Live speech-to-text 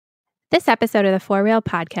This episode of the For Real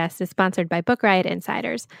podcast is sponsored by Book Riot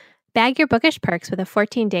Insiders. Bag your bookish perks with a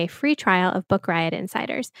 14-day free trial of Book Riot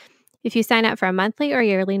Insiders. If you sign up for a monthly or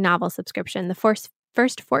yearly novel subscription, the first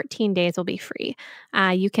 14 days will be free.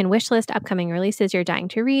 You can wishlist upcoming releases you're dying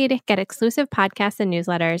to read, get exclusive podcasts and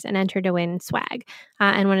newsletters, and enter to win swag.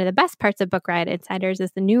 And one of the best parts of Book Riot Insiders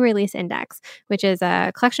is the new release index, which is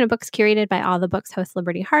a collection of books curated by All the Books host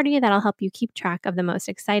Liberty Hardy that'll help you keep track of the most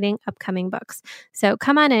exciting upcoming books. So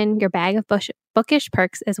come on in, your bag of bookish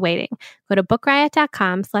perks is waiting. Go to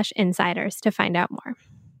bookriot.com/insiders to find out more.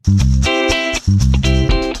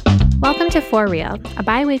 Welcome to For Real, a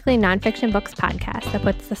bi-weekly nonfiction books podcast that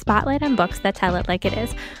puts the spotlight on books that tell it like it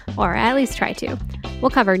is, or at least try to. We'll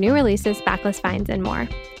cover new releases, backlist finds, and more.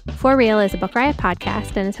 For Real is a Book Riot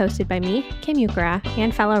podcast and is hosted by me, Kim Ukura,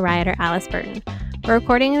 and fellow rioter Alice Burton. We're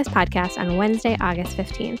recording this podcast on Wednesday, August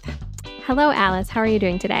 15th. Hello, Alice. How are you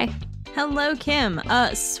doing today? Hello, Kim.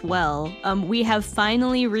 Swell. We have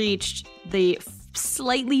finally reached the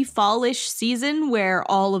slightly fallish season where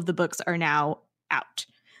all of the books are now out.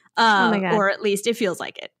 Oh my God. Or at least it feels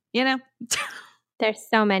like it, you know? There's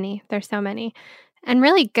so many. And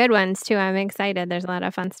really good ones, too. I'm excited. There's a lot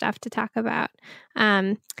of fun stuff to talk about.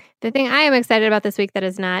 The thing I am excited about this week that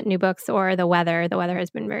is not new books or the weather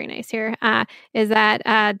has been very nice here, is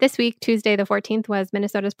that this week, Tuesday the 14th, was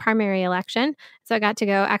Minnesota's primary election. So I got to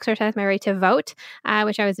go exercise my right to vote,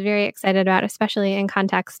 which I was very excited about, especially in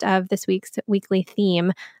context of this week's weekly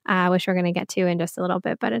theme, which we're going to get to in just a little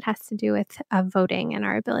bit. But it has to do with voting and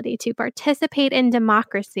our ability to participate in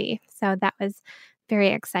democracy. So that was very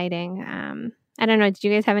exciting. I don't know. Did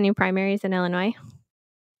you guys have any primaries in Illinois?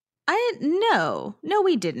 No,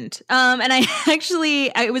 we didn't. And I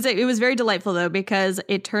actually, it was very delightful though, because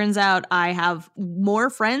it turns out I have more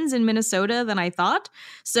friends in Minnesota than I thought.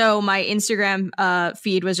 So my Instagram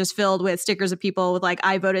feed was just filled with stickers of people with like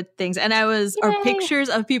I voted things, and or pictures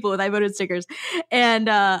of people with I voted stickers. And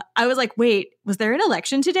I was like, wait, was there an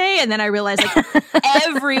election today? And then I realized like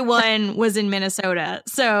everyone was in Minnesota.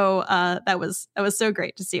 So that was so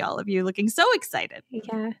great to see all of you looking so excited.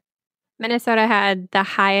 Yeah. Minnesota had the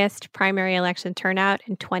highest primary election turnout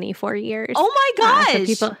in 24 years. Oh my gosh.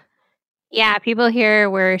 So people here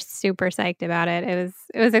were super psyched about it.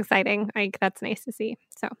 It was exciting. Like, that's nice to see.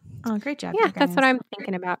 So, great job. Yeah, that's what I'm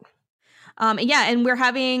thinking about. And we're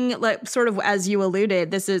having, like, sort of as you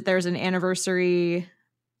alluded, there's an anniversary.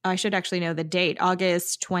 I should actually know the date.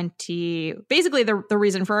 August 20. Basically, the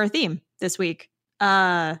reason for our theme this week.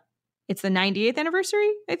 It's the 98th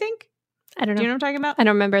anniversary, I think. I don't know. Do you know what I'm talking about? I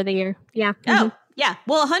don't remember the year. Yeah. Mm-hmm. Oh, yeah.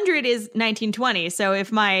 Well, 100 is 1920. So if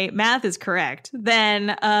my math is correct,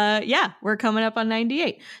 then we're coming up on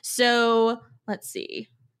 98. So let's see.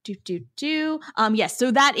 Yes.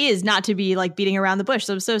 So that is, not to be like beating around the bush,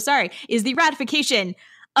 so I'm so sorry, is the ratification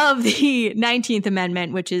of the 19th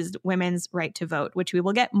Amendment, which is women's right to vote, which we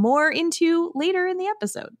will get more into later in the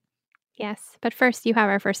episode. Yes. But first, you have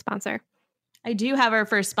our first sponsor. I do have our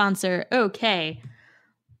first sponsor. Okay.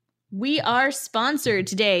 We are sponsored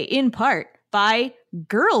today in part by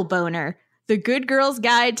Girl Boner, The Good Girl's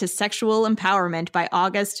Guide to Sexual Empowerment by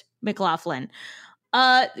August McLaughlin.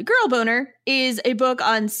 Girl Boner is a book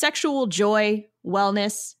on sexual joy,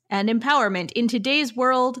 wellness, and empowerment. In today's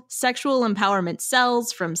world, sexual empowerment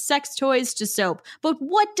sells, from sex toys to soap. But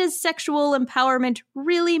what does sexual empowerment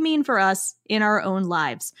really mean for us in our own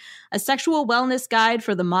lives? A sexual wellness guide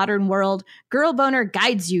for the modern world, Girl Boner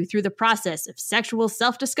guides you through the process of sexual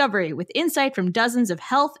self-discovery with insight from dozens of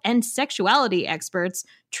health and sexuality experts,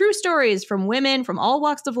 true stories from women from all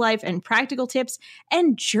walks of life, and practical tips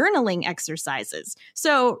and journaling exercises.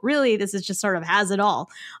 So really, this is just sort of has it all.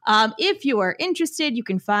 If you are interested, you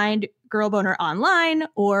can find Girl Boner online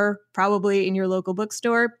or probably in your local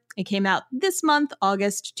bookstore. It came out this month,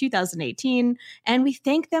 August 2018, and we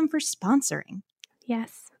thank them for sponsoring.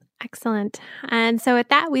 Yes. Excellent. And so with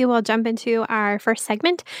that, we will jump into our first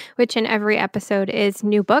segment, which in every episode is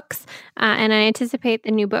new books. And I anticipate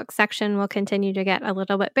the new book section will continue to get a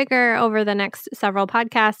little bit bigger over the next several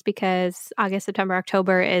podcasts because August, September,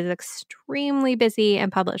 October is extremely busy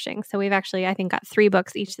in publishing. So we've actually, I think, got 3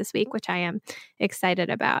 books each this week, which I am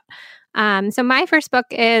excited about. So my first book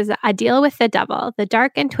is A Deal with the Devil, the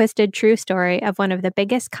dark and twisted true story of one of the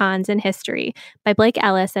biggest cons in history by Blake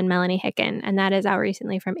Ellis and Melanie Hicken. And that is out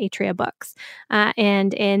recently from Atria Books.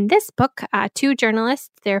 And in this book, 2 journalists,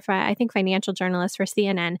 they're, I think, financial journalists for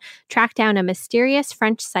CNN, track down a mysterious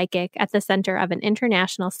French psychic at the center of an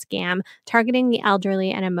international scam targeting the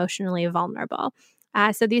elderly and emotionally vulnerable.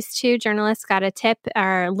 So these two journalists got a tip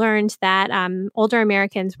or learned that older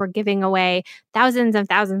Americans were giving away thousands of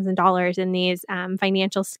dollars in these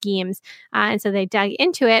financial schemes. And so they dug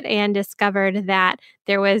into it and discovered that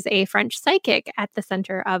there was a French psychic at the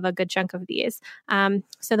center of a good chunk of these.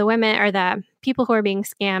 So the women or the people who were being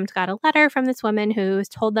scammed got a letter from this woman who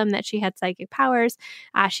told them that she had psychic powers.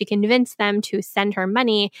 She convinced them to send her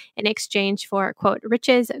money in exchange for, quote,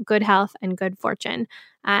 riches, good health, and good fortune.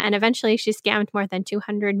 And eventually she scammed more than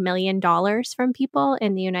 $200 million from people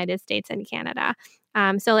in the United States and Canada.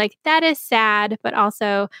 So like that is sad, but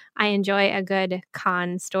also I enjoy a good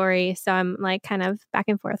con story. So I'm like kind of back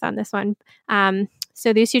and forth on this one.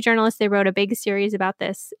 So these two journalists, they wrote a big series about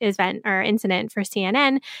this event or incident for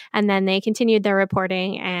CNN, and then they continued their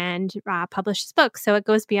reporting and published this book. So it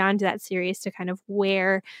goes beyond that series to kind of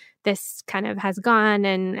where this kind of has gone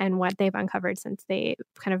and what they've uncovered since they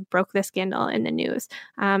kind of broke the scandal in the news.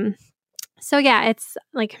 So yeah, it's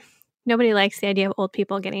like nobody likes the idea of old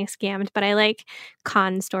people getting scammed, but I like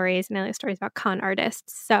con stories and I like stories about con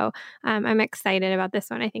artists. So I'm excited about this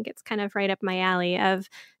one. I think it's kind of right up my alley of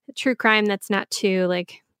true crime that's not too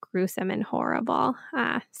like gruesome and horrible.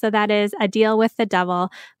 So that is A Deal with the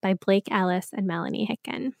Devil by Blake Ellis and Melanie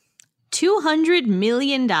Hicken. $200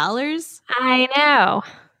 million? I know.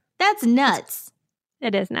 That's nuts.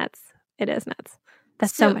 It is nuts. It is nuts.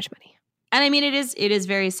 That's so much money. And I mean, it is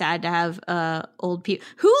very sad to have old people.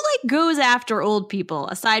 Who like goes after old people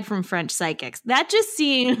aside from French psychics? That just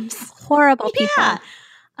seems horrible people. Yeah.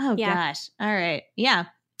 Oh gosh. All right. Yeah.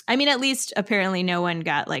 I mean, at least apparently no one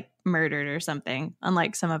got like murdered or something,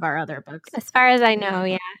 unlike some of our other books. As far as I know,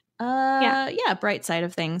 yeah. Yeah, bright side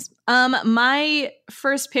of things. My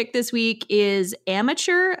first pick this week is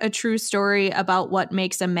Amateur, a true story about what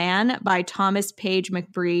makes a man by Thomas Page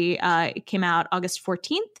McBree. It came out August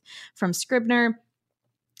 14th from Scribner.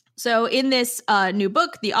 So in this new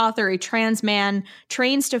book, the author, a trans man,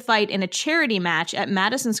 trains to fight in a charity match at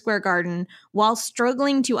Madison Square Garden while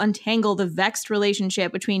struggling to untangle the vexed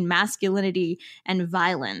relationship between masculinity and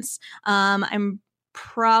violence. I'm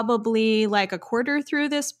probably like a quarter through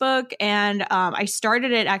this book, and I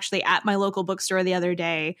started it actually at my local bookstore the other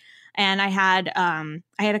day. And I had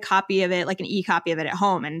a copy of it, like an e-copy of it at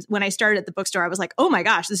home. And when I started at the bookstore, I was like, oh my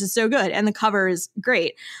gosh, this is so good. And the cover is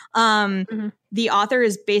great. The author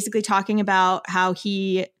is basically talking about how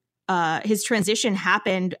his transition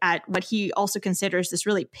happened at what he also considers this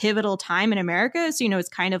really pivotal time in America. So, it's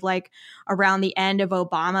kind of like around the end of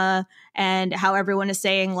Obama and how everyone is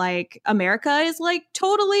saying like America is like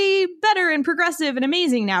totally better and progressive and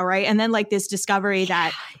amazing now, right? And then like this discovery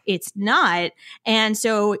that it's not. And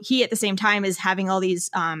so he at the same time is having all these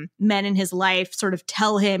men in his life sort of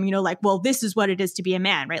tell him, like, well, this is what it is to be a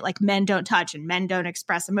man, right? Like men don't touch and men don't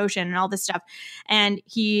express emotion and all this stuff. And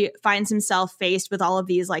he finds himself faced with all of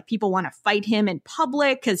these like people want to fight him in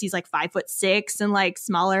public because he's like 5'6" and like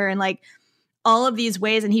smaller and like all of these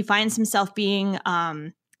ways. And he finds himself being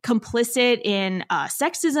complicit in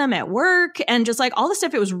sexism at work and just like all the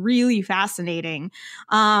stuff. It was really fascinating.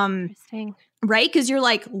 Interesting. Right? Because you're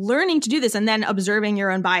like learning to do this and then observing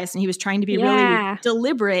your own bias. And he was trying to be really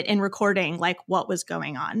deliberate in recording like what was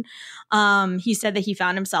going on. He said that he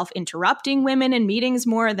found himself interrupting women in meetings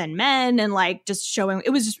more than men and like just showing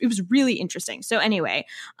it was really interesting. So anyway,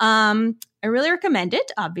 I really recommend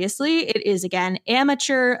it. Obviously, it is again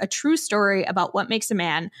Amateur, a true story about what makes a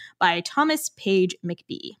man by Thomas Page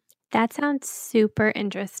McBee. That sounds super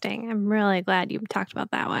interesting. I'm really glad you talked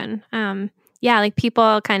about that one. Like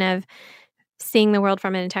people kind of seeing the world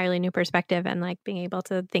from an entirely new perspective and like being able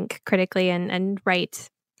to think critically and write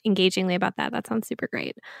engagingly about that. That sounds super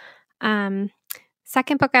great.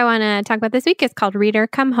 Second book I want to talk about this week is called Reader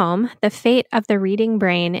Come Home, The Fate of the Reading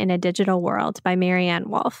Brain in a Digital World by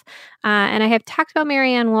Marianne Wolf. And I have talked about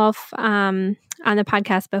Marianne Wolf on the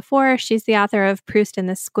podcast before. She's the author of Proust and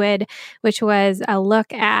the Squid, which was a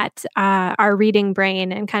look at our reading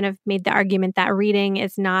brain and kind of made the argument that reading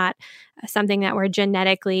is not something that we're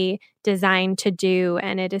genetically designed to do,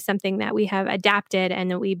 and it is something that we have adapted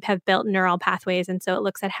and that we have built neural pathways. And so it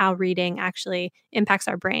looks at how reading actually impacts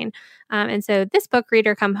our brain. And so this book,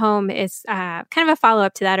 Reader Come Home, is kind of a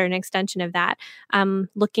follow-up to that or an extension of that,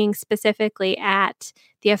 looking specifically at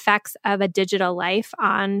the effects of a digital life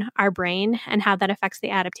on our brain and how that affects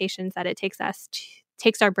the adaptations that it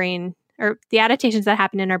takes our brain, or the adaptations that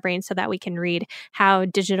happen in our brain so that we can read, how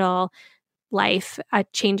digital life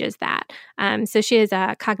changes that. So she is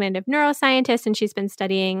a cognitive neuroscientist, and she's been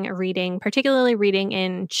studying reading, particularly reading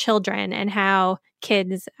in children and how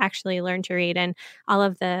kids actually learn to read and all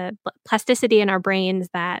of the plasticity in our brains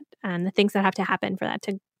that the things that have to happen for that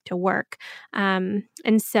to work. And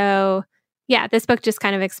so yeah, this book just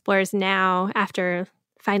kind of explores now, after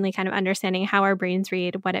finally kind of understanding how our brains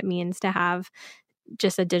read, what it means to have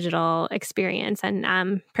just a digital experience,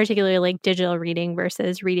 and particularly like digital reading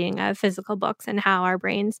versus reading of physical books, and how our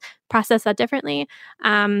brains process that differently.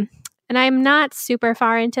 And I'm not super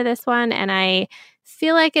far into this one, and I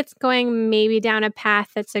feel like it's going maybe down a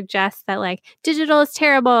path that suggests that like digital is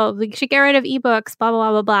terrible, we should get rid of ebooks, blah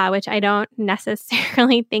blah blah blah blah, which I don't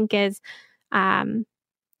necessarily think is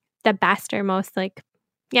the best or most like,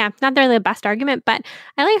 yeah, not really the best argument, but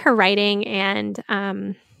I like her writing,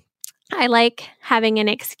 and I like having an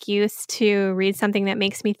excuse to read something that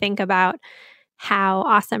makes me think about how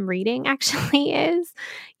awesome reading actually is.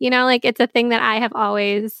 Like it's a thing that I have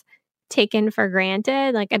always taken for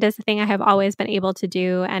granted. Like it is a thing I have always been able to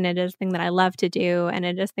do, and it is a thing that I love to do, and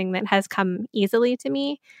it is a thing that has come easily to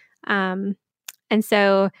me. And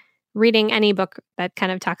so reading any book that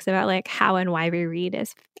kind of talks about like how and why we read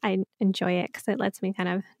I enjoy it because it lets me kind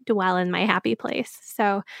of dwell in my happy place.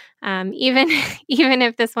 So even even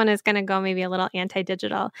if this one is going to go maybe a little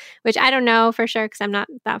anti-digital, which I don't know for sure because I'm not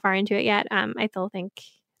that far into it yet, I still think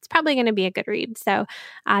it's probably going to be a good read. So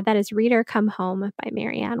that is Reader Come Home by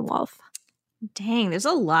Marianne Wolf. Dang, there's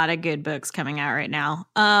a lot of good books coming out right now.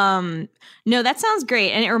 No, that sounds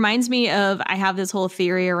great. And it reminds me of, I have this whole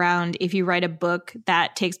theory around if you write a book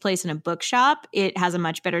that takes place in a bookshop, it has a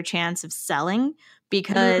much better chance of selling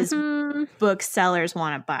because booksellers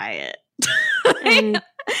want to buy it.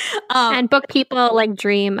 And book people like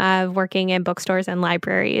dream of working in bookstores and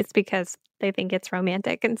libraries because they think it's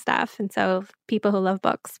romantic and stuff. And so people who love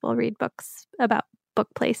books will read books about book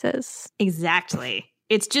places. Exactly.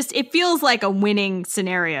 It feels like a winning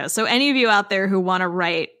scenario. So any of you out there who want to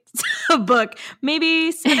write a book,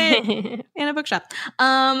 maybe set it in a bookshop.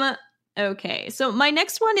 Okay. So my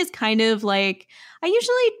next one is kind of like, I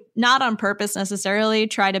usually not on purpose necessarily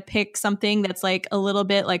try to pick something that's like a little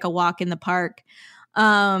bit like a walk in the park.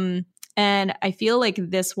 And I feel like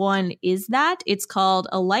this one is that. It's called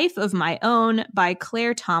A Life of My Own by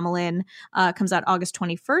Claire Tomalin. Comes out August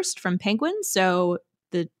 21st from Penguin. So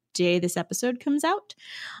the day this episode comes out.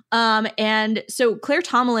 And so Claire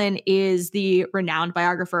Tomalin is the renowned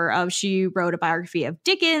biographer she wrote a biography of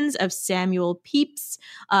Dickens, of Samuel Pepys,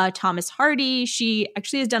 Thomas Hardy. She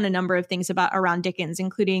actually has done a number of things around Dickens,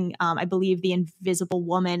 including, I believe, The Invisible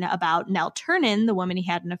Woman about Nell Turner, the woman he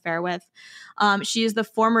had an affair with. She is the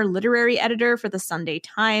former literary editor for the Sunday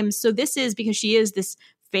Times. So this is because she is this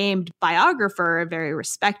famed biographer, a very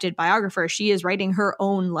respected biographer. She is writing her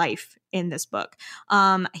own life in this book.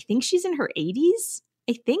 I think she's in her 80s.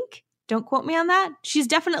 I think. Don't quote me on that. She's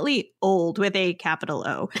definitely old with a capital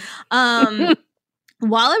O.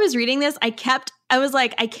 While I was reading this, I was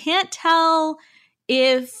like, I can't tell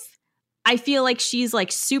if I feel like she's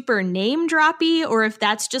like super name droppy or if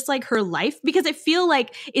that's just like her life, because I feel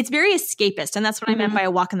like it's very escapist. And that's what I meant by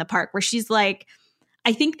A Walk in the Park, where she's like,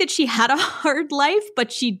 I think that she had a hard life,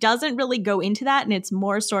 but she doesn't really go into that. And it's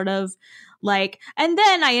more sort of like, and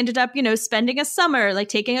then I ended up, spending a summer, like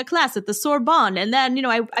taking a class at the Sorbonne. And then,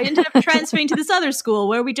 I ended up transferring to this other school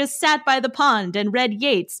where we just sat by the pond and read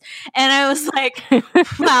Yeats. And I was like,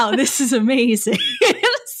 wow, this is amazing.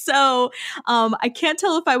 So I can't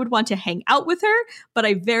tell if I would want to hang out with her, but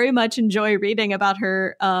I very much enjoy reading about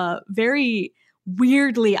her very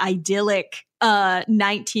weirdly idyllic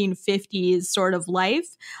 1950s sort of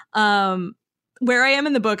life. Where I am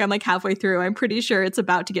in the book, I'm like halfway through. I'm pretty sure it's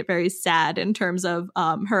about to get very sad in terms of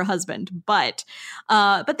her husband. But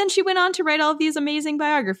then she went on to write all of these amazing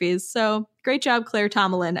biographies. So great job, Claire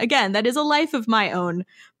Tomalin. Again, that is A Life of My Own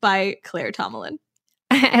by Claire Tomalin.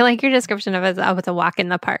 I like your description of it as a walk in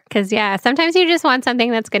the park. Because, yeah, sometimes you just want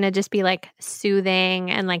something that's going to just be like soothing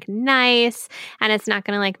and like nice. And it's not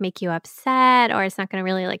going to like make you upset, or it's not going to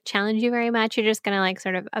really like challenge you very much. You're just going to like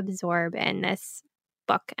sort of absorb in this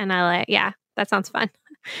book. And that sounds fun.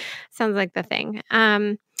 Sounds like the thing.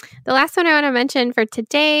 The last one I want to mention for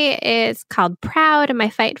today is called Proud, My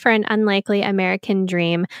Fight for an Unlikely American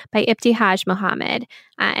Dream by Ibtihaj Muhammad.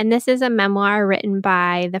 And this is a memoir written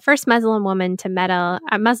by the first Muslim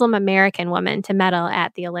American woman to medal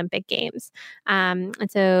at the Olympic Games. And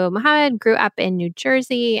so Muhammad grew up in New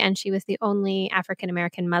Jersey, and she was the only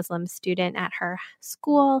African-American Muslim student at her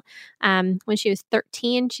school. When she was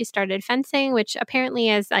 13, she started fencing, which apparently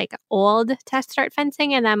is like old to start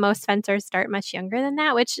fencing, and then most fencers start much younger than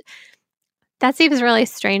that, which that seems really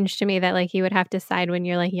strange to me that like you would have to decide when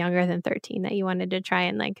you're like younger than 13 that you wanted to try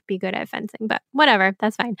and like be good at fencing, but whatever,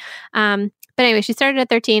 that's fine. But anyway, she started at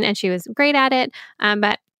 13 and she was great at it.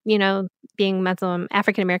 But being Muslim,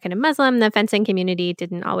 African American and Muslim, the fencing community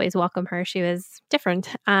didn't always welcome her. She was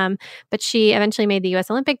different. But she eventually made the U.S.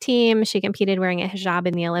 Olympic team. She competed wearing a hijab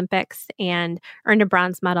in the Olympics and earned a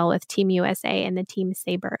bronze medal with Team USA in the Team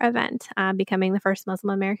Saber event, becoming the first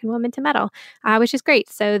Muslim American woman to medal, which is great.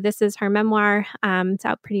 So this is her memoir. It's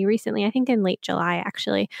out pretty recently, I think in late July,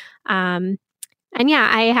 actually. And yeah,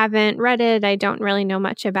 I haven't read it. I don't really know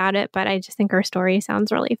much about it, but I just think her story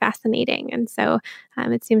sounds really fascinating. And so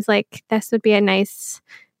it seems like this would be a nice,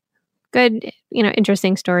 good,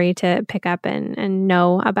 interesting story to pick up and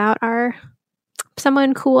know about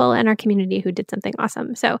someone cool in our community who did something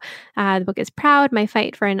awesome. So the book is Proud, My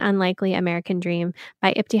Fight for an Unlikely American Dream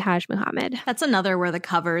by Ibtihaj Muhammad. That's another where the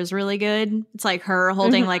cover is really good. It's like her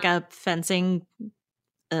holding like a fencing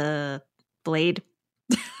blade.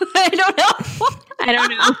 I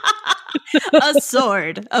don't know. A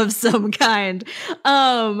sword of some kind.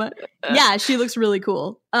 Yeah, she looks really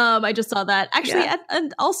cool. I just saw that actually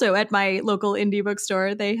also at my local indie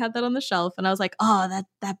bookstore. They had that on the shelf, and I was like, oh,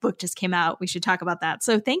 that book just came out. We should talk about that.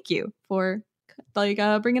 So thank you for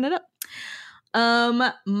bringing it up.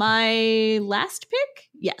 My last pick,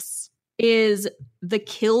 is The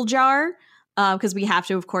Kill Jar. Because we have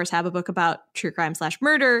to, of course, have a book about true crime /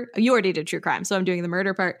 murder. You already did true crime, so I'm doing the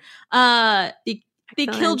murder part. The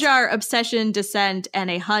Kill Jar, Obsession, Descent,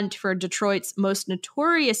 and a Hunt for Detroit's Most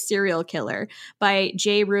Notorious Serial Killer by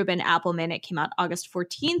J. Reuben Appelman. It came out August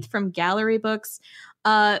 14th from Gallery Books. So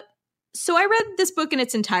I read this book in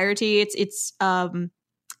its entirety. It's a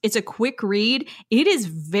quick read. It is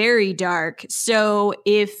very dark. So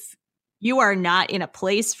if you are not in a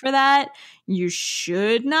place for that, you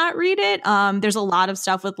should not read it. There's a lot of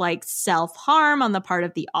stuff with like self-harm on the part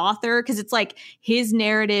of the author, because it's like his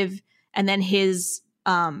narrative and then his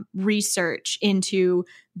research into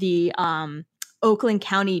the Oakland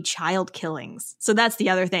County child killings. So that's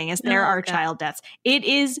the other thing, is there are child deaths. It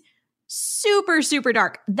is super, super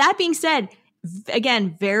dark. That being said,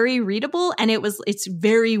 again, very readable, and it's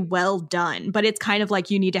very well done, but it's kind of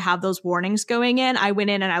like you need to have those warnings going in. I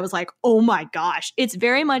went in and I was like, oh my gosh, it's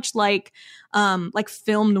very much like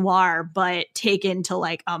film noir, but taken to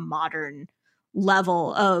like a modern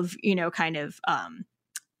level of, kind of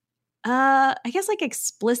I guess like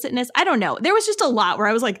explicitness. I don't know. There was just a lot where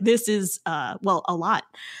I was like, this is a lot.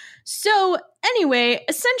 So anyway,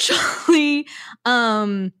 essentially,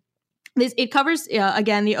 it covers,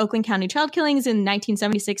 again, the Oakland County child killings in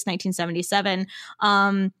 1976, 1977.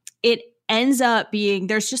 It ends up being,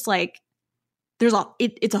 it's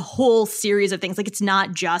a whole series of things. Like, it's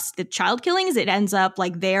not just the child killings. It ends up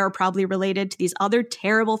like they're probably related to these other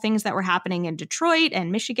terrible things that were happening in Detroit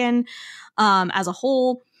and Michigan as a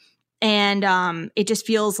whole. And it just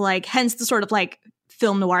feels like, hence the sort of like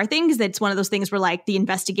film noir thing, because it's one of those things where like the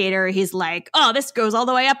investigator, he's like, oh, this goes all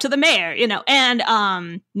the way up to the mayor, and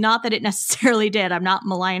not that it necessarily did. I'm not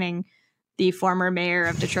maligning the former mayor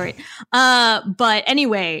of Detroit. But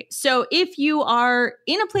anyway, so if you are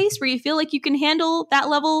in a place where you feel like you can handle that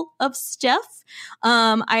level of stuff,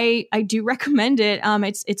 I do recommend it.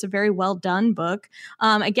 It's a very well done book.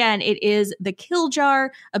 Again, it is The Kill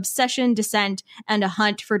Jar, Obsession, Descent, and a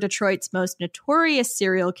Hunt for Detroit's Most Notorious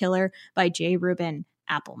Serial Killer by J. Reuben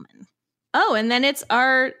Appelman. Oh, and then it's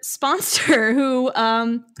our sponsor who,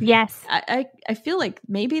 yes, I feel like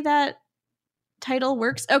maybe that title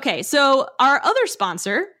works. Okay, so our other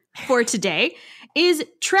sponsor for today is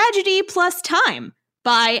Tragedy Plus Time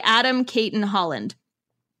by Adam Cayton Holland.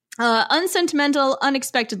 Unsentimental,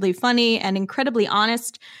 unexpectedly funny, and incredibly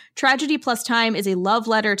honest, Tragedy Plus Time is a love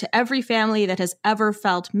letter to every family that has ever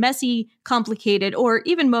felt messy, complicated, or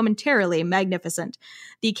even momentarily magnificent.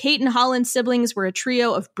 The Cayton Holland siblings were a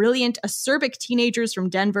trio of brilliant, acerbic teenagers from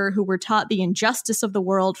Denver who were taught the injustice of the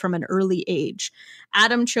world from an early age.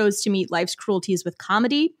 Adam chose to meet life's cruelties with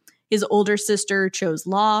comedy. His older sister chose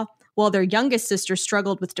law, while their youngest sister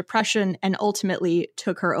struggled with depression and ultimately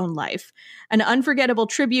took her own life. An unforgettable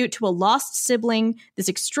tribute to a lost sibling, this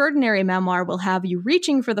extraordinary memoir will have you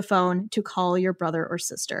reaching for the phone to call your brother or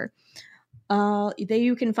sister.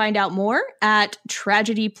 You can find out more at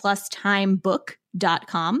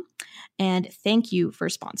tragedyplustimebook.com. And thank you for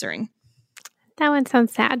sponsoring. That one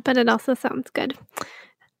sounds sad, but it also sounds good.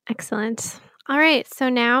 Excellent. All right, so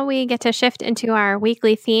now we get to shift into our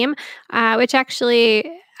weekly theme, which actually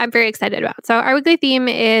I'm very excited about. So our weekly theme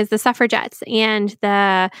is the suffragettes and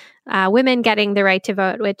the women getting the right to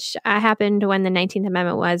vote, which happened when the 19th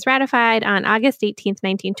Amendment was ratified on August 18th,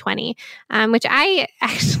 1920, which I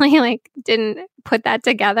actually didn't put that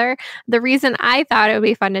together. The reason I thought it would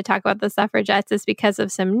be fun to talk about the suffragettes is because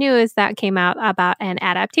of some news that came out about an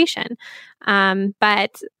adaptation.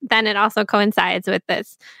 But then it also coincides with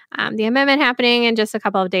this, the amendment happening in just a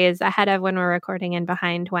couple of days ahead of when we're recording and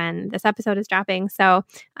behind when this episode is dropping. So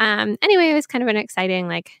anyway, it was kind of an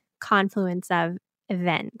exciting confluence of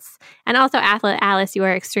events. And also, Alice, you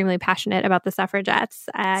are extremely passionate about the suffragettes.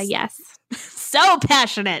 Yes. So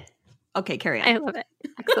passionate. Okay, carry on. I love it.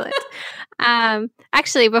 Excellent.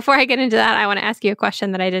 Actually, before I get into that, I want to ask you a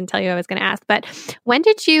question that I didn't tell you I was going to ask. But when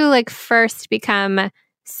did you first become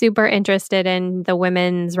super interested in the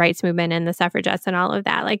women's rights movement and the suffragettes and all of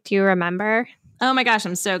that? Do you remember? Oh my gosh,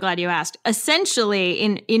 I'm so glad you asked. Essentially,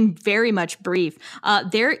 in very much brief,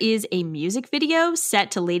 there is a music video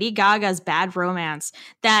set to Lady Gaga's Bad Romance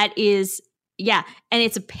that is, and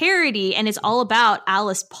it's a parody, and it's all about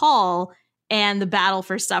Alice Paul and the battle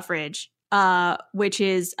for suffrage, which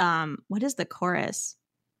is, what is the chorus?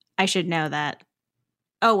 I should know that.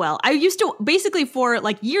 Oh, well, I used to basically for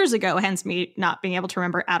years ago, hence me not being able to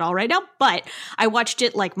remember at all right now, but I watched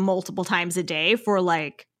it multiple times a day for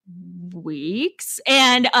weeks.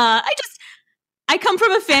 And I come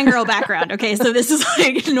from a fangirl background. Okay. So this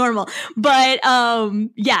is normal, but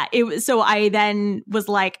it was, so I then was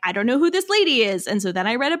I don't know who this lady is. And so then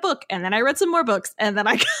I read a book, and then I read some more books, and then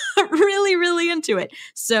I got really, really into it.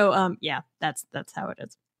 So that's how it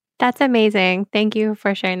is. That's amazing. Thank you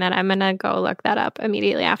for sharing that. I'm going to go look that up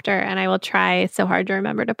immediately after, and I will try so hard to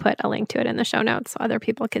remember to put a link to it in the show notes so other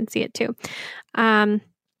people can see it too.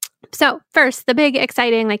 So first, the big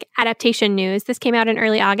exciting adaptation news. This came out in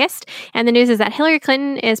early August, and the news is that Hillary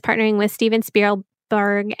Clinton is partnering with Steven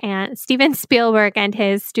Spielberg and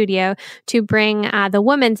his studio to bring The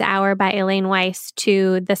Woman's Hour by Elaine Weiss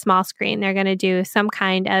to the small screen. They're going to do some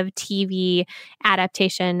kind of TV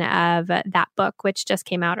adaptation of that book, which just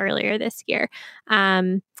came out earlier this year.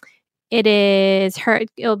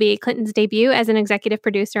 It'll be Clinton's debut as an executive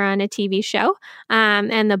producer on a TV show.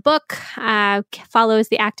 And the book follows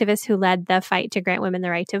the activist who led the fight to grant women the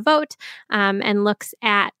right to vote, and looks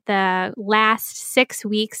at the last 6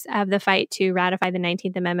 weeks of the fight to ratify the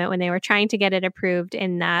 19th Amendment when they were trying to get it approved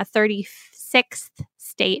in the 36th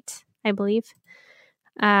state, I believe.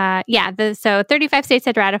 So 35 states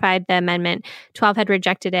had ratified the amendment, 12 had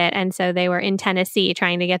rejected it, and so they were in Tennessee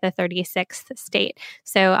trying to get the 36th state.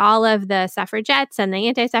 So all of the suffragettes and the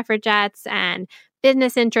anti-suffragettes and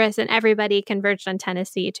business interests and everybody converged on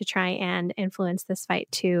Tennessee to try and influence this fight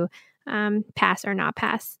to pass or not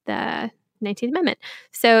pass the 19th Amendment.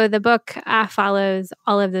 So the book follows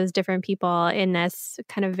all of those different people in this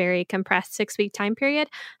kind of very compressed 6-week time period.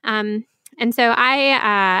 And so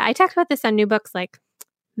I talked about this on New Books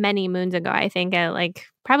many moons ago, I think,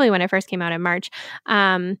 probably when it first came out in March,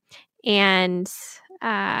 and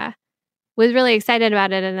was really excited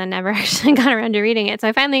about it, and then never actually got around to reading it. So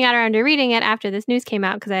I finally got around to reading it after this news came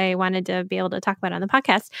out because I wanted to be able to talk about it on the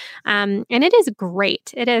podcast. And it is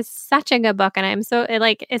great. It is such a good book, and I'm so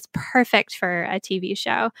it's perfect for a TV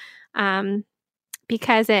show,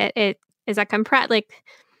 because it is a compressed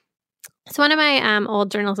So one of my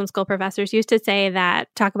old journalism school professors used to say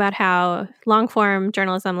talk about how long-form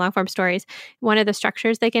journalism, long-form stories, one of the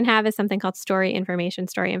structures they can have is something called story information.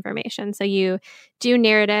 So you do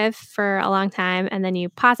narrative for a long time, and then you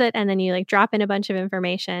pause it, and then you drop in a bunch of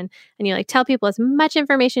information, and you tell people as much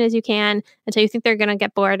information as you can until you think they're going to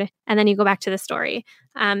get bored, and then you go back to the story.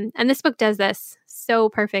 And this book does this so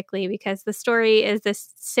perfectly because the story is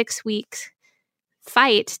this 6 weeks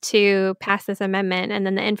fight to pass this amendment, and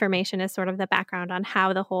then the information is sort of the background on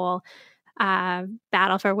how the whole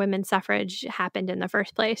battle for women's suffrage happened in the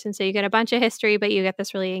first place. And so you get a bunch of history, but you get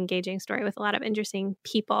this really engaging story with a lot of interesting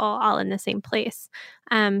people all in the same place.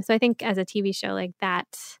 So I think as a TV show,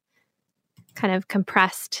 that kind of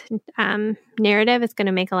compressed narrative is going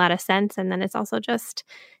to make a lot of sense. And then it's also just,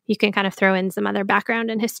 you can kind of throw in some other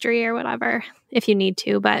background and history or whatever if you need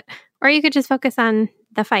to, or you could just focus on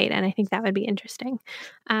the fight. And I think that would be interesting.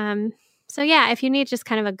 So if you need just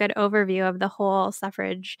kind of a good overview of the whole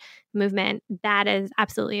suffrage movement, that is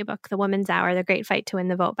absolutely a book, The Woman's Hour, The Great Fight to Win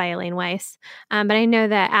the Vote by Elaine Weiss. But I know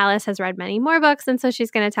that Alice has read many more books, and so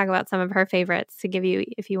she's going to talk about some of her favorites to give you,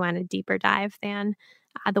 if you want a deeper dive than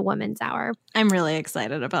The Woman's Hour. I'm really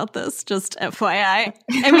excited about this, just FYI.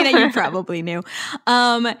 I mean, you probably knew.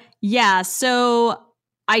 So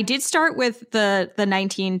I did start with the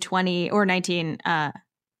 1920 or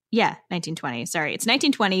 1920. Sorry, it's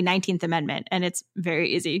 1920 19th Amendment, and it's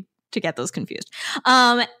very easy to get those confused.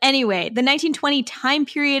 Anyway, the 1920 time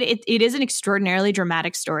period, it is an extraordinarily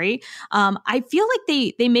dramatic story. I feel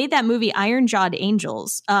like they made that movie Iron Jawed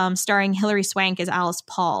Angels, starring Hilary Swank as Alice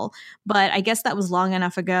Paul, but I guess that was long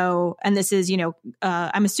enough ago. And this is,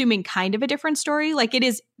 I'm assuming kind of a different story. Like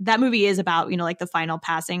that movie is about, like the final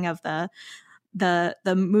passing of the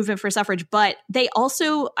movement for suffrage, but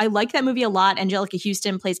I like that movie a lot. Angelica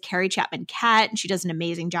Houston plays Carrie Chapman Catt, and she does an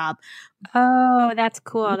amazing job. Oh, that's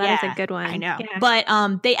cool. That is a good one. I know. Yeah.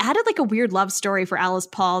 But they added like a weird love story for Alice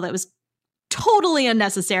Paul that was totally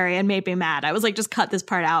unnecessary and made me mad. I was like, just cut this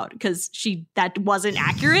part out because that wasn't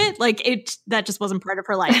accurate. Like that just wasn't part of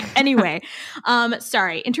her life. Anyway,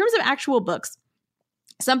 sorry. In terms of actual books,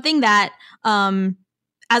 something that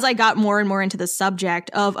as I got more and more into the subject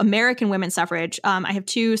of American women's suffrage, I have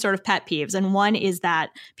two sort of pet peeves. And one is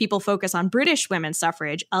that people focus on British women's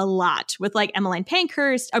suffrage a lot with like Emmeline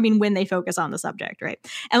Pankhurst. I mean, when they focus on the subject, right?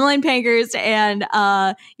 Emmeline Pankhurst and,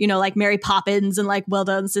 like Mary Poppins and like Well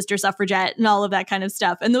Done Sister Suffragette and all of that kind of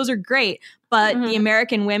stuff. And those are great. But the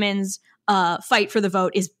American women's fight for the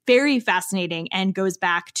vote is very fascinating and goes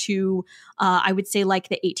back to, I would say, like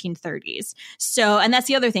the 1830s. So, and that's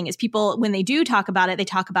the other thing is people, when they do talk about it, they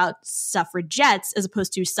talk about suffragettes as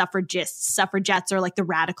opposed to suffragists. Suffragettes are like the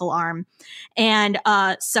radical arm. And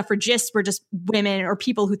suffragists were just women or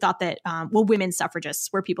people who thought that, women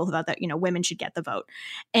suffragists were people who thought that, women should get the vote.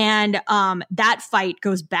 And that fight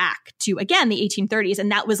goes back to, again, the 1830s.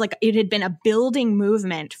 And that was like, it had been a building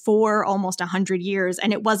movement for almost 100 years.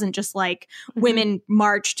 And it wasn't just like women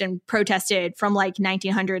marched and protested from like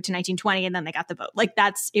 1900 to 1920 and then they got the vote. Like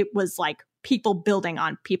it was like people building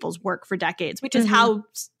on people's work for decades, which is how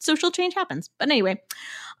social change happens. But anyway,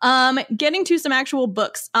 getting to some actual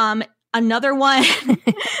books. Another one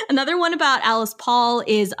about Alice Paul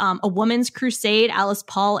is A Woman's Crusade, Alice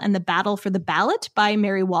Paul and the Battle for the Ballot by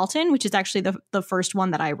Mary Walton, which is actually the first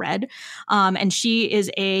one that I read. And she is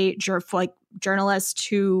a journalist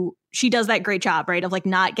who she does that great job, right? Of like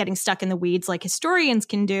not getting stuck in the weeds like historians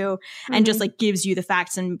can do and just like gives you the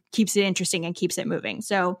facts and keeps it interesting and keeps it moving.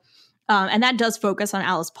 So, and that does focus on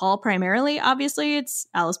Alice Paul primarily. Obviously, it's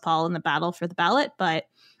Alice Paul and the Battle for the Ballot. But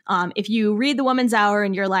if you read The Woman's Hour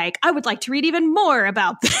and you're like, I would like to read even more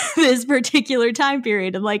about this particular time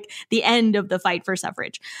period of like the end of the fight for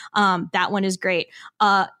suffrage, that one is great.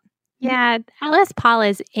 Yeah, Alice Paul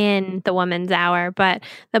is in The Woman's Hour, but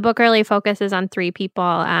the book really focuses on three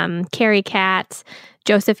people, Carrie Catt,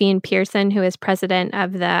 Josephine Pearson, who is president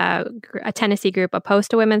of a Tennessee group opposed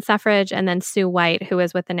to women's suffrage, and then Sue White, who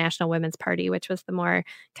is with the National Women's Party, which was the more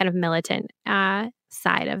kind of militant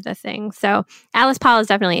side of the thing. So Alice Paul is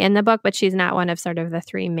definitely in the book, but she's not one of sort of the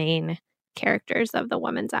three main characters of The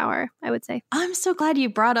Woman's Hour, I would say. I'm so glad you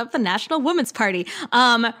brought up the National Women's Party.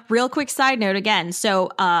 Real quick side note again. So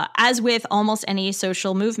as with almost any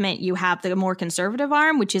social movement, you have the more conservative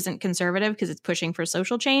arm, which isn't conservative because it's pushing for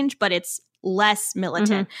social change, but it's less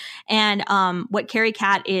militant. And what Carrie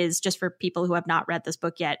Catt is, just for people who have not read this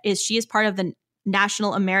book yet, is she is part of the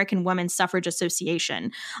National American Women's Suffrage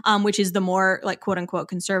Association, which is the more like quote unquote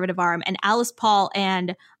conservative arm. And Alice Paul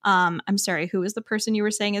and I'm sorry, who is the person you were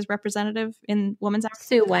saying is representative in Women's Hour?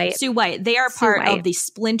 Sue White. Sue White. They are part of the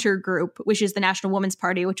splinter group, which is the National Women's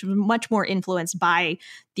Party, which was much more influenced by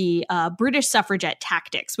the British suffragette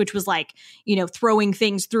tactics, which was like, throwing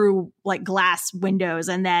things through like glass windows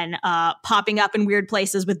and then popping up in weird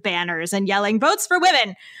places with banners and yelling votes for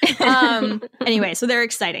women. Anyway, so they're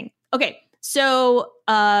exciting. Okay. So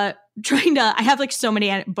I have like so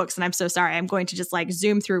many books and I'm so sorry. I'm going to just like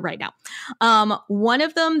zoom through right now. One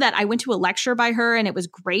of them that I went to a lecture by her and it was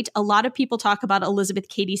great. A lot of people talk about Elizabeth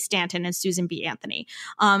Cady Stanton and Susan B. Anthony.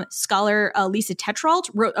 Scholar Lisa Tetrault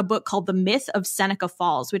wrote a book called The Myth of Seneca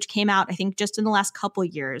Falls, which came out, I think, just in the last couple of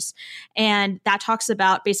years. And that talks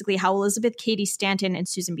about basically how Elizabeth Cady Stanton and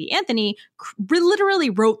Susan B. Anthony literally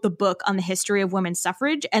wrote the book on the history of women's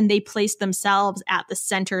suffrage, and they placed themselves at the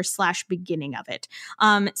center/beginning of it.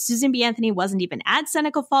 Susan B. Anthony wasn't even at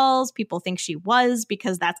Seneca Falls. People think she was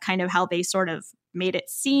because that's kind of how they sort of made it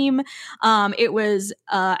seem. It was,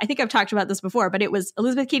 I think I've talked about this before, but it was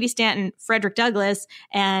Elizabeth Cady Stanton, Frederick Douglass,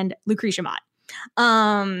 and Lucretia Mott.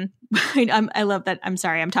 I love that. I'm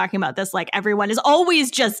sorry, I'm talking about this like everyone is always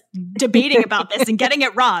just debating about this and getting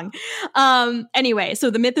it wrong. Anyway, so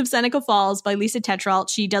The Myth of Seneca Falls by Lisa Tetrault.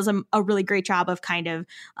 She does a really great job of kind of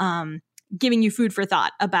giving you food for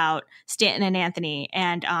thought about Stanton and Anthony,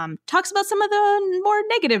 and talks about some of the more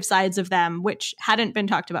negative sides of them, which hadn't been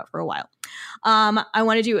talked about for a while. I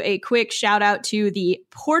want to do a quick shout out to the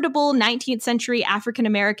Portable 19th Century African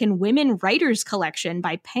American Women Writers Collection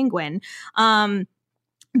by Penguin.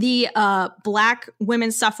 the Black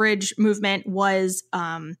women's suffrage movement was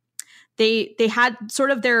they had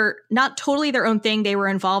sort of their, not totally their own thing. They were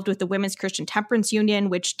involved with the Women's Christian Temperance Union,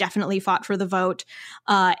 which definitely fought for the vote,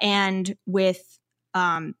 and with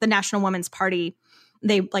the National Women's Party.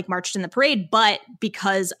 They like marched in the parade, but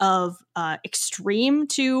because of extreme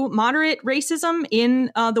to moderate racism in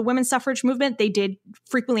the women's suffrage movement, they did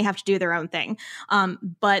frequently have to do their own thing.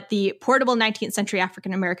 But the Portable 19th Century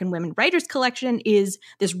African American Women Writers Collection is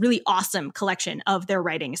this really awesome collection of their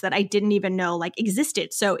writings that I didn't even know like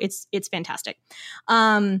existed. So it's fantastic.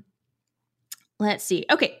 Let's see.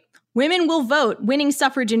 Okay. Women Will Vote, Winning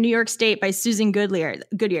Suffrage in New York State by Susan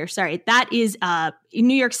Goodyear. Sorry. That is in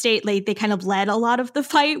New York State, they kind of led a lot of the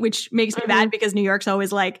fight, which makes me mad because New York's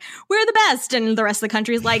always like, we're the best. And the rest of the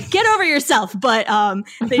country is like, get over yourself. But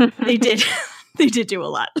they did. They did do a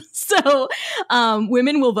lot. So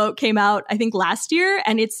Women Will Vote came out, I think, last year,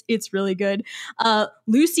 and it's really good.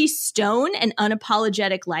 Lucy Stone, An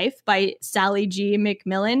Unapologetic Life by Sally G.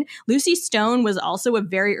 McMillan. Lucy Stone was also a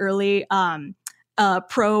very early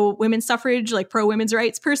pro women's suffrage, like pro women's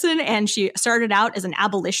rights person. And she started out as an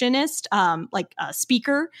abolitionist, like a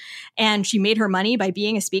speaker. And she made her money by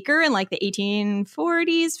being a speaker in like the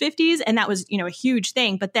 1840s, 50s. And that was, a huge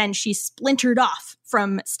thing. But then she splintered off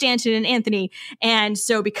from Stanton and Anthony. And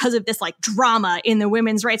so because of this like drama in the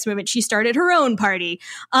women's rights movement, she started her own party.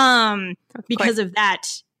 Because of that,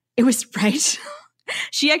 it was right.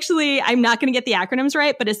 She actually, I'm not going to get the acronyms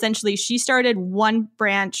right, but essentially she started one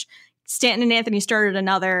branch, Stanton and Anthony started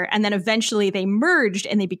another, and then eventually they merged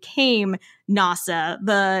and they became NASA,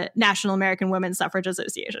 the National American Women's Suffrage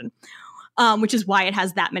Association, which is why it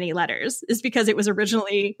has that many letters, is because it was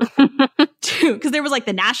originally two, because there was like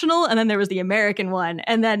the national and then there was the American one,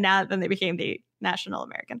 and then they became the National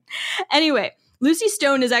American. Anyway, Lucy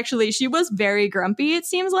Stone is actually, she was very grumpy, it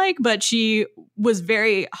seems like, but she was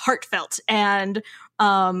very heartfelt and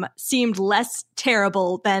seemed less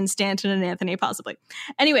terrible than Stanton and Anthony, possibly.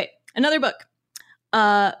 Anyway, another book.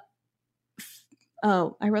 I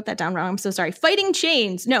wrote that down wrong. I'm so sorry. Fighting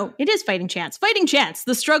Chains. No, it is Fighting Chance. Fighting Chance,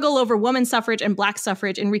 The Struggle Over Women's Suffrage and Black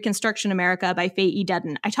Suffrage in Reconstruction America by Faye E.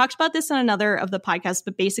 Dudden. I talked about this on another of the podcasts,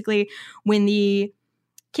 but basically when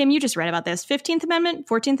Kim, you just read about this, 15th Amendment,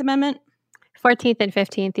 14th Amendment? 14th and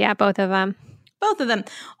 15th. Yeah, both of them. Both of them.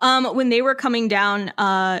 When they were coming down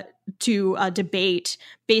to debate,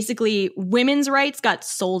 basically women's rights got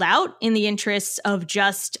sold out in the interests of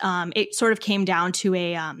just, it sort of came down to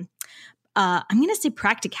a, I'm going to say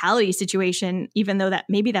practicality situation, even though that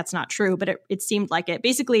maybe that's not true, but it seemed like it.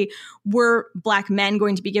 Basically, were Black men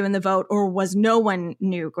going to be given the vote, or was no one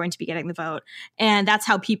new going to be getting the vote? And that's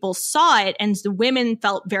how people saw it. And the women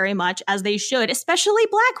felt very much as they should, especially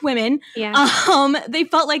Black women. Yeah. They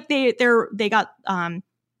felt like they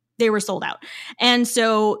were sold out. And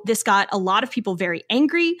so this got a lot of people very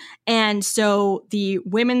angry. And so the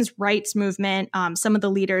women's rights movement, some of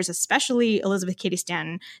the leaders, especially Elizabeth Cady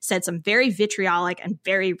Stanton, said some very vitriolic and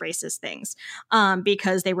very racist things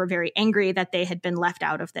because they were very angry that they had been left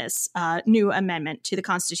out of this new amendment to the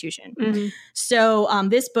Constitution. Mm-hmm. So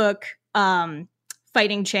this book,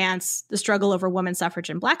 Fighting Chance, The Struggle Over Women's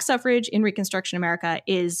Suffrage and Black Suffrage in Reconstruction America,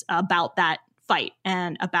 is about that fight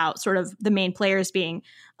and about sort of the main players being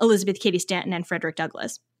Elizabeth Cady Stanton and Frederick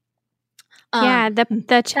Douglass.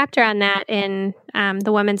 The chapter on that in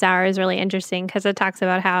the Women's Hour is really interesting because it talks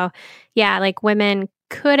about how, like women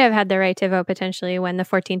could have had the right to vote potentially when the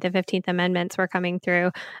 14th and 15th Amendments were coming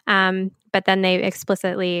through, but then they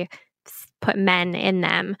explicitly put men in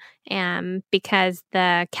them because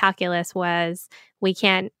the calculus was we're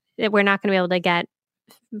not going to be able to get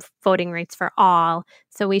voting rights for all,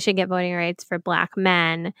 so we should get voting rights for Black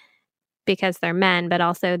men because they're men. But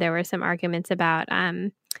also there were some arguments about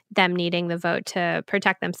them needing the vote to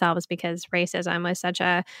protect themselves because racism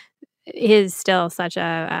is still such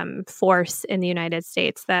a force in the United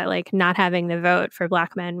States that like not having the vote for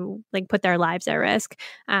Black men like put their lives at risk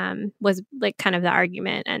was like kind of the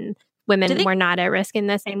argument, and women were not at risk in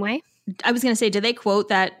the same way. I was going to say, did they quote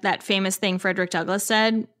that famous thing Frederick Douglass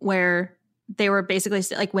said where they were basically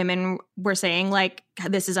like women were saying like,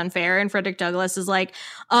 this is unfair. And Frederick Douglass is like,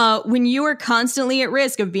 when you are constantly at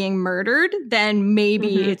risk of being murdered, then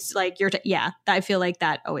maybe it's like I feel like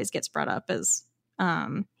that always gets brought up as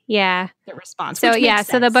the response. So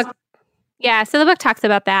so the book talks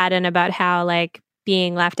about that and about how like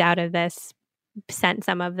being left out of this sent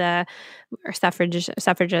some of the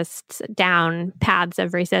suffragists down paths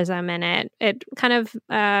of racism, and it kind of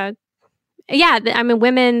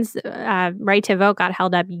women's right to vote got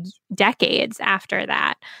held up decades after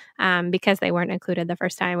that because they weren't included the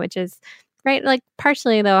first time, which is right, like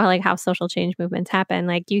partially though, like how social change movements happen,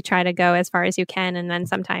 like you try to go as far as you can, and then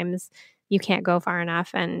sometimes you can't go far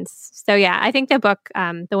enough. And so, yeah, I think the book,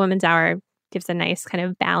 The Woman's Hour, gives a nice kind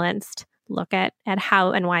of balanced look at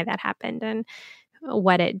how and why that happened and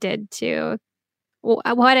what it did to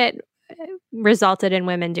what it resulted in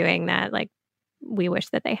women doing that, like we wish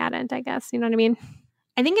that they hadn't, I guess. You know what I mean?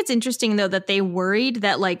 I think it's interesting though that they worried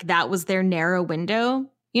that like that was their narrow window,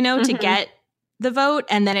 you know, to get the vote,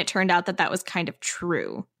 and then it turned out that that was kind of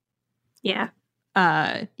true. Yeah.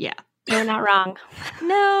 Yeah. You're not wrong.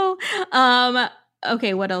 No.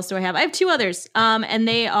 Okay, what else do I have? I have two others. And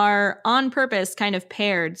they are on purpose kind of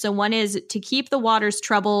paired. So one is To Keep the Waters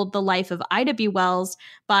Troubled, The Life of Ida B. Wells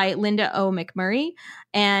by Linda O. McMurray.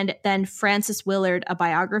 And then Frances Willard, A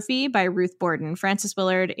Biography by Ruth Borden. Frances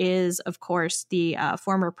Willard is, of course, the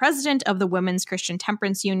former president of the Women's Christian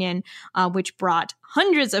Temperance Union, which brought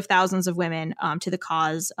hundreds of thousands of women to the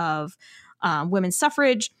cause of women's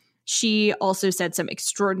suffrage. She also said some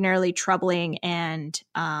extraordinarily troubling and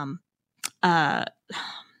I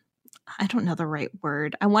don't know the right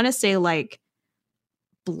word. I want to say like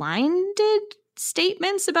blinded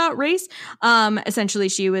statements about race. Essentially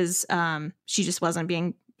she was she just wasn't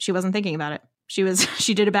thinking about it.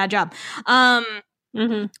 She did a bad job.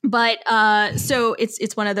 But so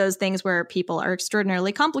it's one of those things where people are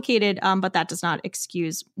extraordinarily complicated, but that does not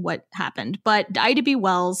excuse what happened. But Ida B.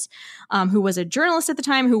 Wells, who was a journalist at the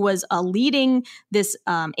time, who was leading this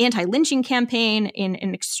anti-lynching campaign in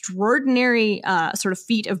an extraordinary sort of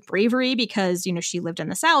feat of bravery, because, you know, she lived in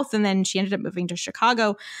the South and then she ended up moving to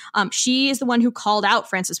Chicago. She is the one who called out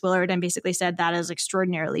Frances Willard and basically said, that is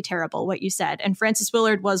extraordinarily terrible what you said. And Frances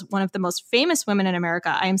Willard was one of the most famous women in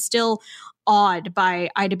America. I am still awed by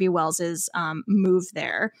Ida B. Wells's move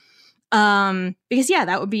there, because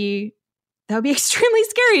that would be extremely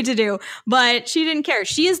scary to do. But she didn't care.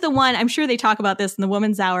 She is the one. I'm sure they talk about this in The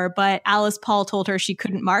Woman's Hour, but Alice Paul told her she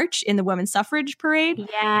couldn't march in the women's suffrage parade.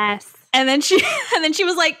 Yes, and then she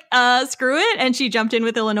was like, "Screw it," and she jumped in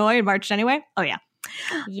with Illinois and marched anyway. Oh yeah,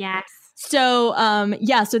 yes. So,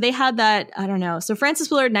 so they had that, I don't know. So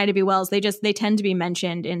Frances Willard and Ida B. Wells, they tend to be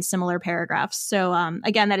mentioned in similar paragraphs. So,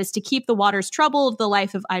 again, that is To Keep the Waters Troubled, The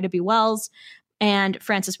Life of Ida B. Wells, and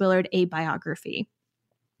Frances Willard, A Biography.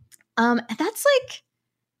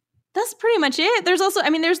 That's pretty much it. There's also,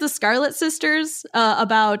 there's the Scarlet Sisters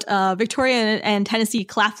about Victoria and Tennessee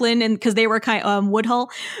Claflin, and because they were kind of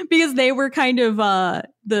Woodhull, because they were kind of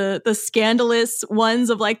the scandalous ones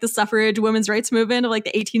of like the suffrage women's rights movement of like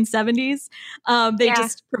the 1870s. They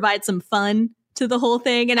just provide some fun to the whole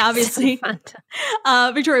thing. And obviously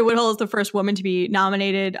Victoria Woodhull is the first woman to be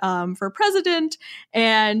nominated for president.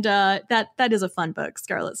 And that is a fun book,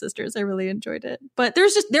 Scarlet Sisters. I really enjoyed it. But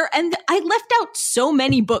and I left out so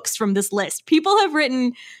many books from this list. People have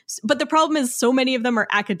written, but the problem is so many of them are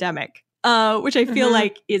academic. Which I feel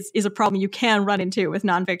like is a problem you can run into with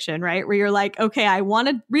nonfiction, right? Where you're like, okay, I want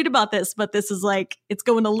to read about this, but this is like, it's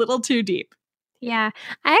going a little too deep. Yeah.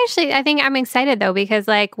 I think I'm excited though, because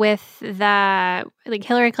like with the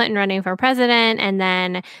Hillary Clinton running for president and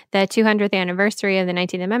then the 200th anniversary of the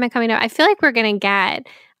 19th Amendment coming up, I feel like we're going to get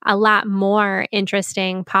a lot more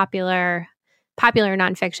interesting, popular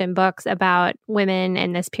nonfiction books about women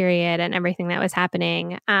in this period and everything that was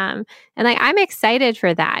happening. And like, I'm excited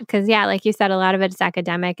for that because, like you said, a lot of it is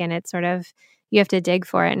academic and it's sort of, you have to dig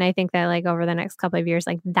for it. And I think that like over the next couple of years,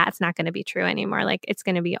 like that's not going to be true anymore. Like it's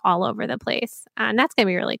going to be all over the place. And that's going to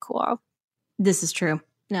be really cool. This is true.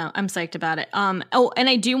 No, I'm psyched about it. And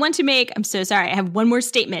I do want to I'm so sorry. I have one more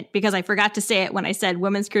statement because I forgot to say it when I said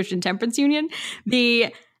Women's Christian Temperance Union.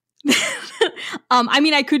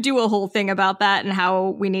 I could do a whole thing about that and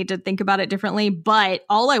how we need to think about it differently. But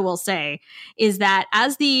all I will say is that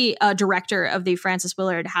as the director of the Frances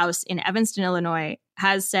Willard House in Evanston, Illinois,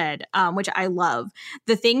 has said, which I love,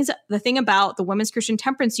 the thing about the Women's Christian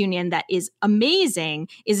Temperance Union that is amazing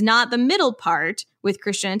is not the middle part with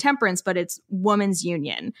Christian and temperance, but it's woman's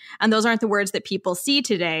union. And those aren't the words that people see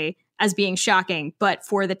today as being shocking. But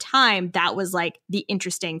for the time, that was like the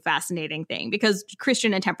interesting, fascinating thing, because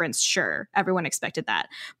Christian and temperance, sure, everyone expected that,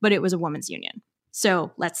 but it was a woman's union.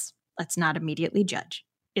 So let's not immediately judge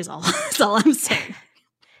is all, that's all I'm saying.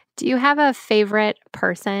 Do you have a favorite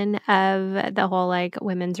person of the whole like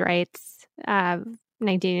women's rights, do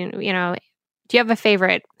you have a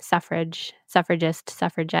favorite suffragette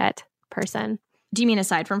person? Do you mean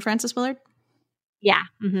aside from Frances Willard? Yeah.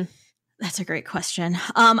 Mm-hmm. That's a great question.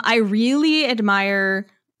 I really admire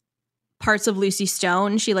parts of Lucy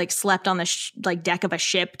Stone. She like slept on the deck of a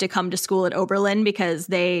ship to come to school at Oberlin because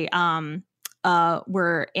they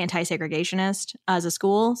were anti-segregationist as a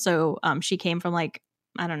school. So she came from like,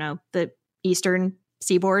 I don't know, the eastern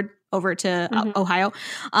seaboard over to Ohio.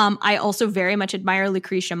 I also very much admire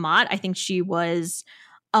Lucretia Mott. I think she was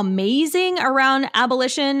amazing around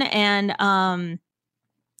abolition and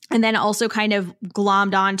then also kind of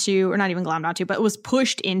glommed onto, or not even glommed onto, but was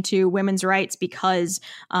pushed into women's rights because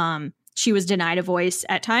she was denied a voice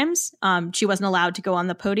at times. She wasn't allowed to go on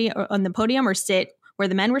the podium or sit where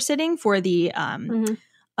the men were sitting for the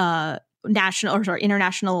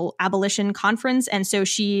international abolition conference. And so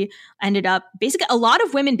she ended up a lot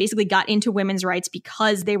of women basically got into women's rights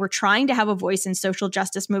because they were trying to have a voice in social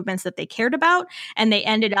justice movements that they cared about. And they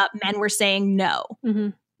ended up, men were saying no.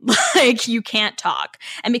 Like, you can't talk.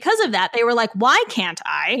 And because of that, they were like, why can't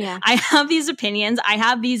I? Yeah. I have these opinions. I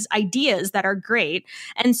have these ideas that are great.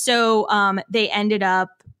 And so they ended up,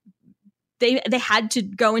 they had to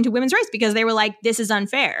go into women's rights because they were like, this is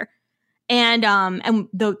unfair. And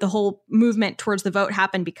the whole movement towards the vote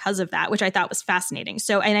happened because of that, which I thought was fascinating.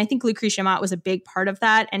 So, and I think Lucretia Mott was a big part of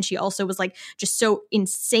that. And she also was like just so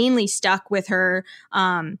insanely stuck with her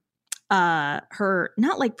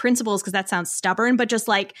not like principles, because that sounds stubborn, but just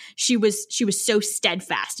like she was so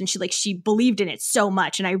steadfast, and she believed in it so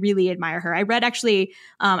much. And I really admire her. I read actually,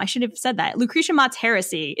 I should have said that, Lucretia Mott's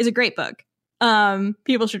Heresy is a great book.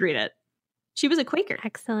 People should read it. She was a Quaker.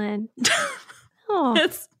 Excellent. Oh,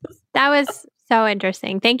 that was so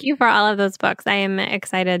interesting. Thank you for all of those books. I am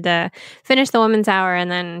excited to finish The Woman's Hour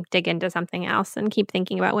and then dig into something else and keep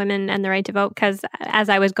thinking about women and the right to vote. Because as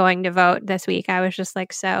I was going to vote this week, I was just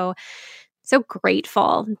like so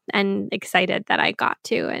grateful and excited that I got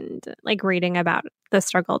to, and like reading about the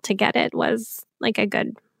struggle to get it was like a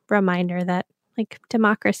good reminder that like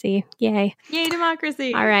democracy, yay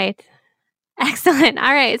democracy. All right. Excellent.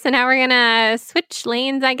 All right. So now we're going to switch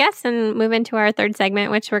lanes, I guess, and move into our third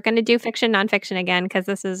segment, which we're going to do fiction, nonfiction again, because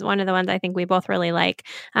this is one of the ones I think we both really like,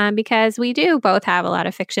 because we do both have a lot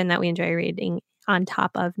of fiction that we enjoy reading on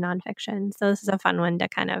top of nonfiction. So this is a fun one to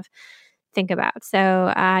kind of think about.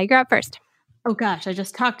 So you're up first. Oh, gosh, I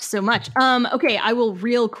just talked so much. Okay, I will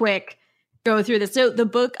real quick go through this. So the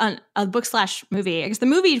book / movie, I guess the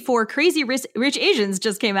movie for Crazy Rich Asians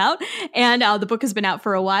just came out, and the book has been out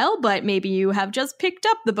for a while, but maybe you have just picked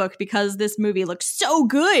up the book because this movie looks so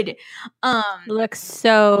good. Looks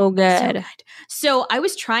so good. So I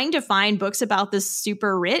was trying to find books about the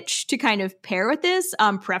super rich to kind of pair with this,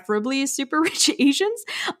 preferably super rich Asians.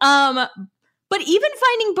 But even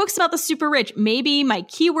finding books about the super rich, maybe my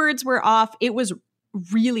keywords were off. It was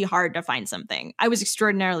really hard to find something. I was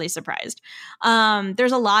extraordinarily surprised.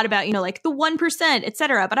 There's a lot about, like the 1%,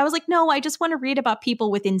 etc. But I was like, no, I just want to read about people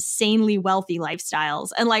with insanely wealthy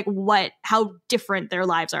lifestyles and like how different their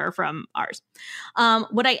lives are from ours.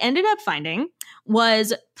 What I ended up finding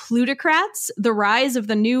was Plutocrats, The Rise of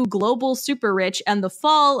the New Global Super Rich and the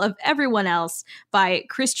Fall of Everyone Else by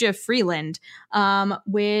Chrystia Freeland,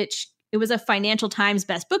 which it was a Financial Times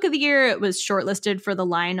Best Book of the Year. It was shortlisted for the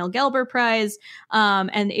Lionel Gelber Prize.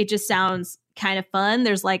 And it just sounds kind of fun.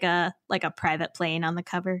 There's like a private plane on the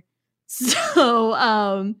cover.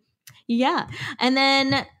 So, yeah. And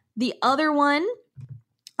then the other one,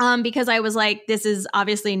 because I was like, this is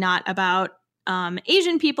obviously not about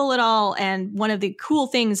Asian people at all. And one of the cool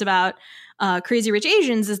things about Crazy Rich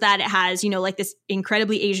Asians is that it has, like this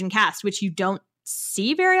incredibly Asian cast, which you don't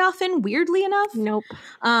see very often, weirdly enough. Nope.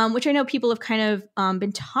 Which I know people have kind of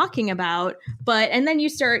been talking about, and then you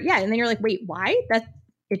start, and then you're like, wait, why?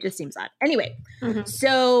 It just seems odd. Anyway,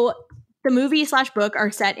 So the movie / book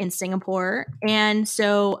are set in Singapore, and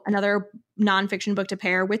so another nonfiction book to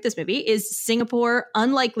pair with this movie is Singapore: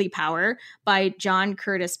 Unlikely Power by John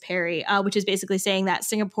Curtis Perry, which is basically saying that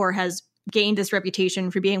Singapore has gained this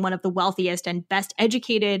reputation for being one of the wealthiest and best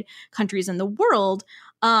educated countries in the world.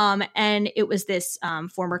 And it was this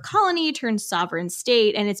former colony turned sovereign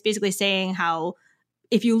state. And it's basically saying how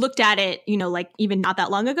if you looked at it, like even not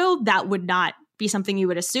that long ago, that would not be something you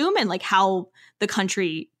would assume, and like how the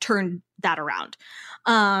country turned that around.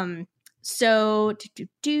 Again,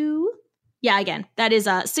 that is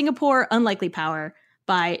Singapore: Unlikely Power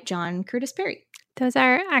by John Curtis Perry. Those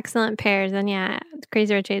are excellent pairs. And yeah,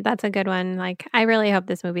 Crazy Rich Asians, that's a good one. Like, I really hope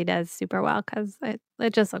this movie does super well because it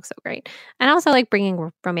just looks so great. And also like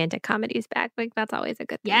bringing romantic comedies back. Like, that's always a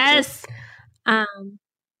good thing. Yes.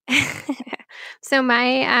 So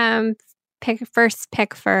my first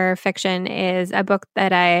pick for fiction is a book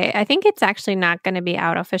that I think it's actually not going to be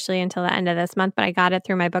out officially until the end of this month, but I got it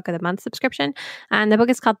through my Book of the Month subscription. And the book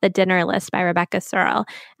is called The Dinner List by Rebecca Searle.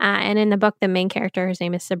 And in the book, the main character, whose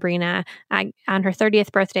name is Sabrina, on her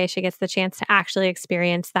 30th birthday, she gets the chance to actually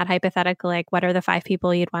experience that hypothetical, like, what are the 5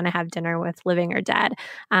 people you'd want to have dinner with, living or dead?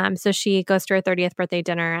 So she goes to her 30th birthday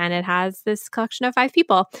dinner, and it has this collection of 5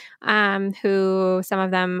 people who some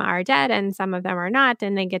of them are dead and some of them are not,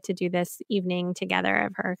 and they get to do this evening together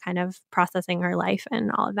of her kind of processing her life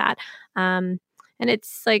and all of that. And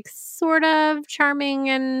it's like sort of charming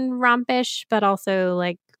and rompish, but also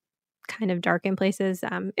like kind of dark in places.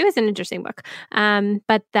 It was an interesting book.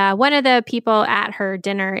 But one of the people at her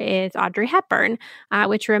dinner is Audrey Hepburn,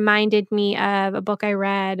 which reminded me of a book I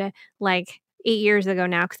read like 8 years ago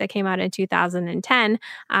now, because it came out in 2010,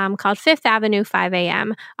 called Fifth Avenue 5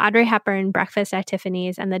 a.m., Audrey Hepburn, Breakfast at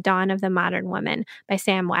Tiffany's, and the Dawn of the Modern Woman by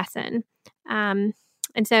Sam Wesson.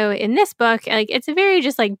 And so in this book, like, it's a very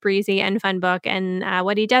just like breezy and fun book. And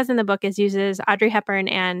what he does in the book is uses Audrey Hepburn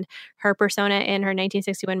and her persona in her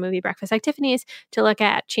 1961 movie Breakfast at Tiffany's to look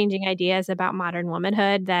at changing ideas about modern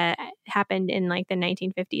womanhood that happened in like the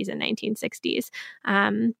 1950s and 1960s.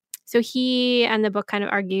 So he and the book kind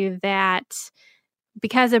of argue that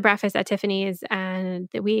because of Breakfast at Tiffany's, and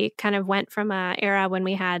we kind of went from an era when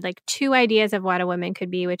we had like 2 ideas of what a woman could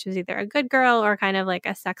be, which was either a good girl or kind of like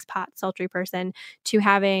a sex pot, sultry person, to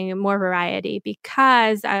having more variety,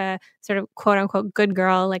 because a sort of quote unquote good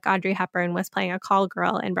girl like Audrey Hepburn was playing a call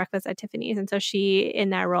girl in Breakfast at Tiffany's. And so she,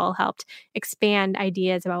 in that role, helped expand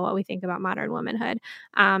ideas about what we think about modern womanhood.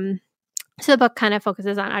 So the book kind of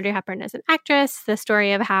focuses on Audrey Hepburn as an actress, the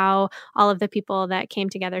story of how all of the people that came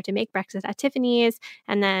together to make Breakfast at Tiffany's,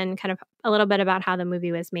 and then kind of a little bit about how the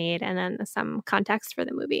movie was made, and then some context for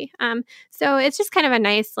the movie. So it's just kind of a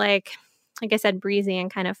nice, like I said, breezy and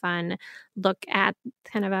kind of fun look at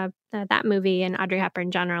kind of that movie and Audrey Hepburn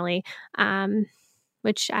generally,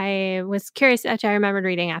 which I was curious, which I remembered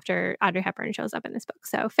reading after Audrey Hepburn shows up in this book.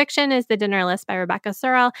 So fiction is The Dinner List by Rebecca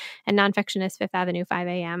Searle, and nonfiction is Fifth Avenue 5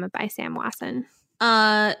 a.m. by Sam Wasson.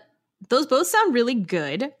 Those both sound really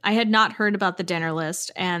good. I had not heard about The Dinner List,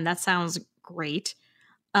 and that sounds great.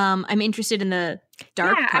 I'm interested in the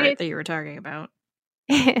dark part that you were talking about.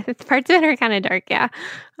 Parts of it are kind of dark, yeah.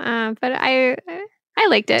 But I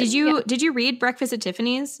liked it. Did you read Breakfast at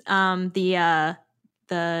Tiffany's?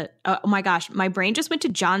 Oh my gosh, my brain just went to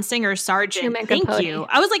John Singer Sargent. Truman Thank Capote. you.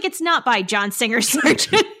 I was like, it's not by John Singer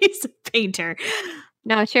Sargent. He's a painter.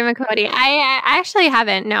 No, Truman Capote. I actually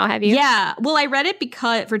haven't. No, have you? Yeah. Well, I read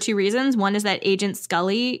it for 2 reasons. One is that Agent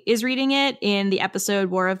Scully is reading it in the episode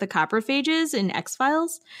War of the Copperphages in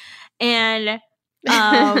X-Files. And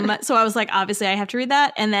so I was like, obviously I have to read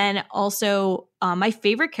that. And then also my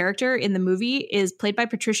favorite character in the movie is played by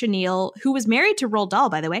Patricia Neal, who was married to Roald Dahl,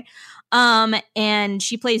 by the way. And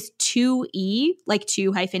she plays 2E, like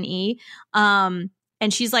 2-E. And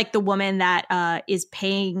she's like the woman that is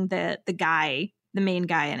paying the main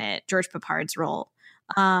guy in it, George Papard's role.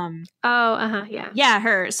 Yeah. Yeah,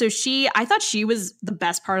 her. So I thought she was the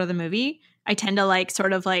best part of the movie. I tend to like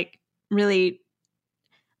sort of like really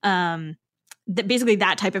basically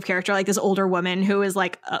that type of character, like this older woman who is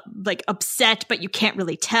like upset, but you can't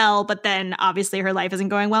really tell. But then obviously her life isn't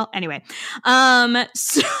going well. Anyway,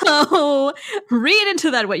 so read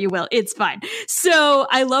into that what you will. It's fine. So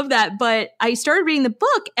I love that. But I started reading the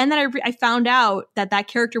book, and then I found out that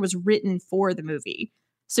character was written for the movie,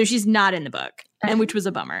 so she's not in the book, and which was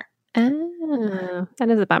a bummer. Oh, that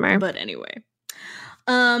is a bummer. But anyway,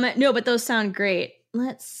 no, but those sound great.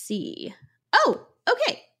 Let's see. Oh,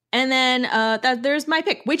 okay. And then there's my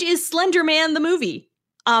pick, which is Slender Man, the movie.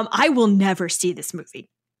 I will never see this movie.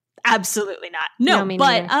 Absolutely not. No,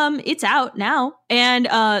 but it's out now.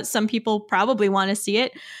 And some people probably want to see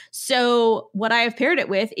it. So what I have paired it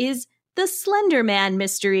with is The Slender Man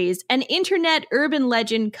Mysteries, an internet urban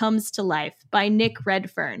legend comes to life by Nick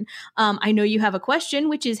Redfern. I know you have a question,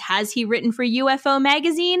 which is, has he written for UFO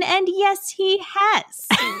Magazine? And yes, he has.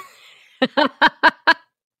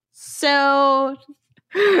 So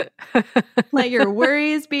let your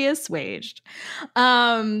worries be assuaged.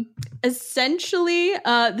 Essentially,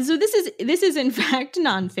 so this is in fact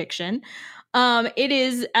nonfiction. It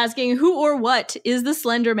is asking who or what is the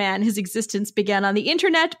Slender Man. His existence began on the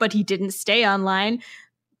internet, but he didn't stay online.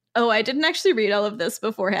 Oh, I didn't actually read all of this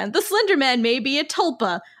beforehand. The Slender Man may be a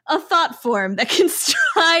tulpa, a thought form that can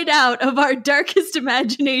stride out of our darkest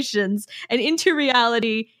imaginations and into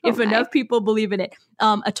reality if enough people believe in it.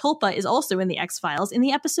 A tulpa is also in the X-Files in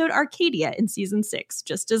the episode Arcadia in season 6,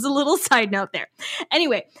 just as a little side note there.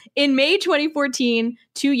 Anyway, in May 2014,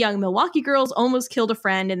 2 young Milwaukee girls almost killed a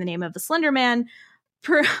friend in the name of the Slender Man.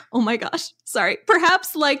 Perhaps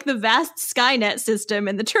like the vast Skynet system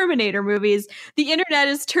in the Terminator movies, the internet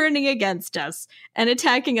is turning against us and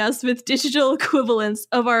attacking us with digital equivalents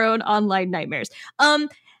of our own online nightmares.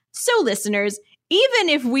 So listeners, even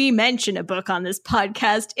if we mention a book on this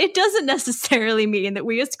podcast, it doesn't necessarily mean that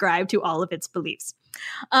we ascribe to all of its beliefs.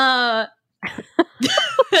 That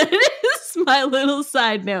is my little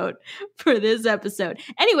side note for this episode.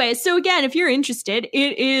 Anyway, so again, if you're interested,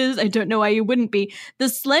 it is, I don't know why you wouldn't be, The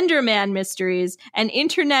Slender Man Mysteries, an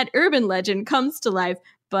internet urban legend comes to life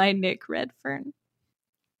by Nick Redfern.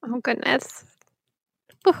 Oh, goodness.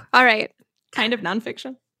 Whew. All right. Kind of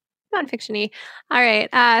nonfiction. Non-fiction-y. All right.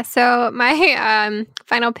 So my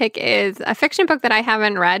final pick is a fiction book that I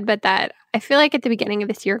haven't read, but that I feel like at the beginning of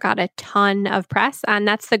this year got a ton of press, and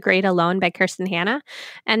that's The Great Alone by Kirsten Hanna.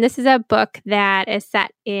 And this is a book that is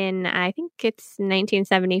set in, I think it's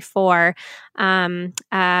 1974.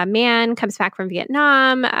 A man comes back from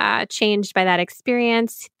Vietnam, changed by that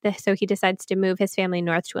experience. So he decides to move his family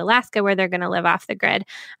north to Alaska, where they're going to live off the grid.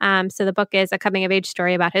 So the book is a coming-of-age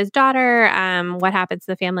story about his daughter, what happens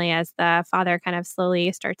to the family as the father kind of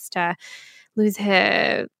slowly starts to lose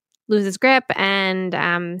his grip,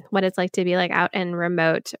 and what it's like to be like out in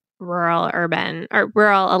remote rural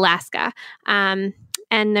Alaska.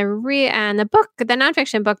 And the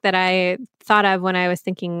nonfiction book that I thought of when I was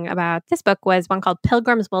thinking about this book was one called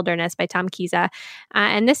Pilgrim's Wilderness by Tom Kiza.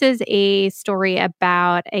 And this is a story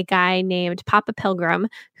about a guy named Papa Pilgrim,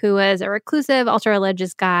 who was a reclusive,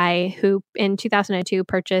 ultra-religious guy who in 2002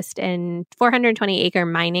 purchased a 420-acre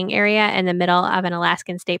mining area in the middle of an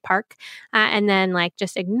Alaskan state park. And then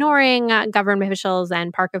just ignoring government officials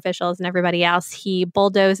and park officials and everybody else, he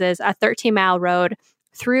bulldozes a 13-mile road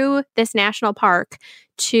through this national park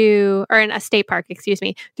through this state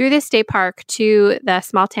park to the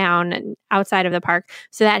small town outside of the park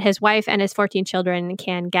so that his wife and his 14 children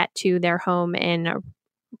can get to their home in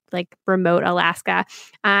remote Alaska.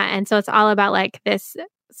 And so it's all about this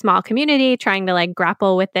small community trying to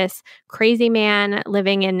grapple with this crazy man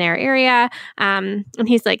living in their area. And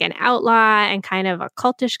he's an outlaw and kind of a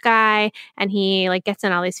cultish guy. And he gets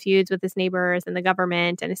in all these feuds with his neighbors and the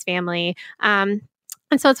government and his family.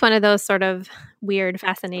 And so it's one of those sort of weird,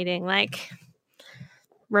 fascinating,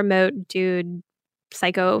 remote dude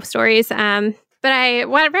psycho stories. But I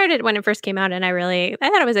read it when it first came out, and I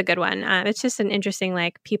thought it was a good one. It's just an interesting,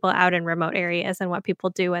 people out in remote areas and what people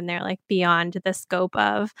do when they're beyond the scope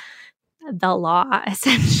of the law,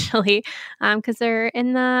 essentially, because they're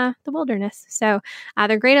in the wilderness. So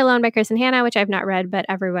The Great Alone by Kirsten Hanna, which I've not read, but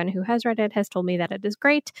everyone who has read it has told me that it is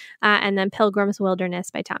great. And then Pilgrim's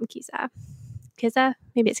Wilderness by Tom Kiza. Kiza?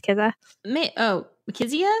 Maybe it's Kiza.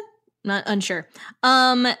 Kizia? Not unsure.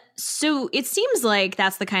 So it seems like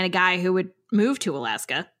that's the kind of guy who would move to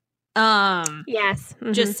Alaska. Yes.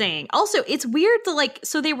 Mm-hmm. Just saying. Also, it's weird that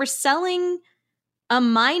so they were selling a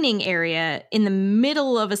mining area in the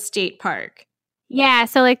middle of a state park. Yeah,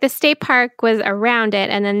 so the state park was around it,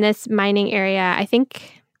 and then this mining area, I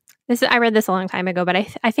read this a long time ago, but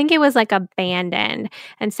I think it was abandoned.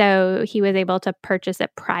 And so he was able to purchase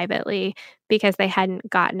it privately because they hadn't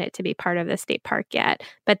gotten it to be part of the state park yet.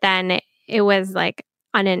 But then it was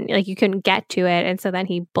you couldn't get to it. And so then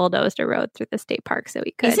he bulldozed a road through the state park so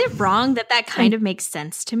he could. Is it wrong that kind of makes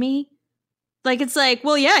sense to me? It's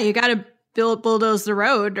well, yeah, you got to bulldoze the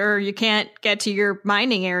road or you can't get to your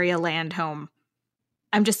mining area land home.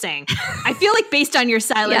 I'm just saying. I feel based on your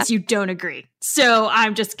silence, you don't agree. So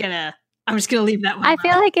I'm just gonna leave that one. I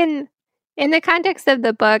feel in the context of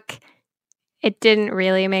the book, it didn't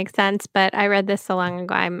really make sense. But I read this so long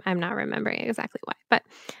ago, I'm not remembering exactly why. But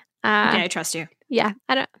I trust you. Yeah,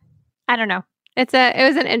 I don't know. It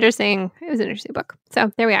was an interesting book.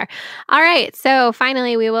 So there we are. All right. So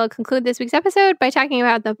finally, we will conclude this week's episode by talking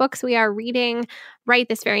about the books we are reading right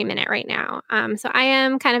this very minute right now. So I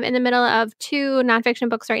am kind of in the middle of 2 nonfiction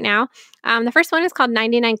books right now. The first one is called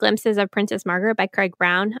 99 Glimpses of Princess Margaret by Craig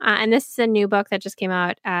Brown. And this is a new book that just came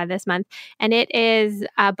out this month. And it is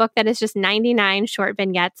a book that is just 99 short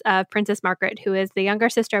vignettes of Princess Margaret, who is the younger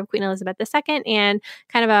sister of Queen Elizabeth II and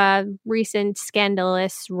kind of a recent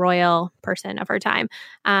scandalous royal person of her time.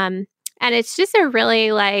 And it's just a really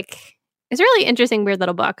it's a really interesting, weird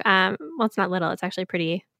little book. Well, it's not little; it's actually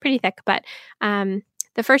pretty thick. But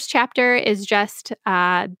the first chapter is just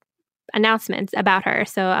announcements about her.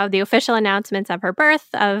 So of the official announcements of her birth,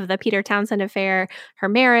 of the Peter Townsend affair, her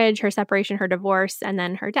marriage, her separation, her divorce, and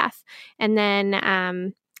then her death. And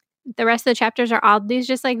then the rest of the chapters are all these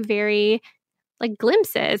just like very like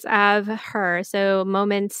glimpses of her. So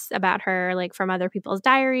moments about her like from other people's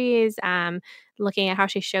diaries, looking at how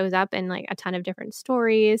she shows up in like a ton of different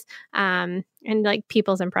stories, and like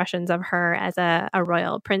people's impressions of her as a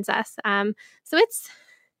royal princess. So it's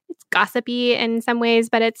gossipy in some ways,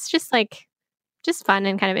 but it's just fun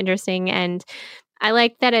and kind of interesting. And I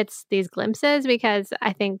like that it's these glimpses because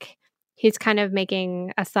I think he's kind of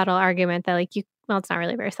making a subtle argument that like it's not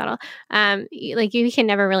really very subtle. Like you can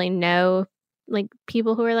never really know like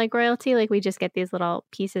people who are like royalty. Like we just get these little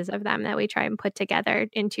pieces of them that we try and put together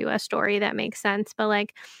into a story that makes sense. But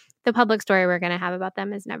like the public story we're going to have about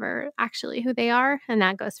them is never actually who they are. And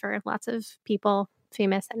that goes for lots of people,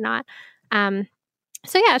 famous and not.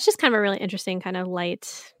 So yeah, it's just kind of a really interesting kind of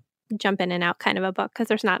light jump in and out kind of a book because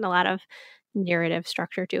there's not a lot of narrative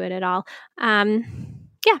structure to it at all.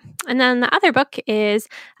 Yeah. And then the other book is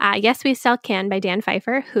Yes, We Still Can by Dan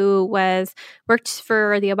Pfeiffer, who worked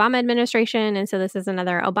for the Obama administration. And so this is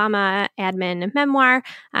another Obama admin memoir.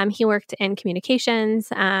 He worked in communications.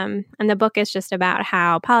 And the book is just about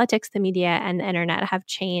how politics, the media, and the internet have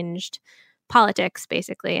changed politics,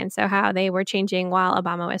 basically. And so how they were changing while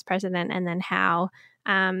Obama was president and then how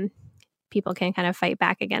people can kind of fight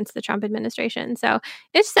back against the Trump administration. So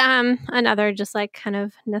it's another just like kind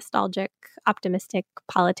of nostalgic, optimistic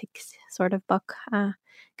politics sort of book. Kind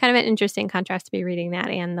of an interesting contrast to be reading that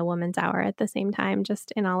and The Woman's Hour at the same time,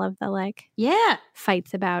 just in all of the like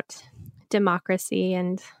fights about democracy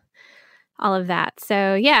and all of that.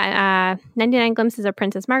 So yeah, 99 Glimpses of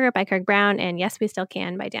Princess Margaret by Craig Brown and Yes, We Still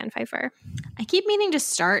Can by Dan Pfeiffer. I keep meaning to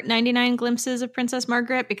start 99 Glimpses of Princess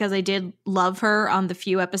Margaret because I did love her on the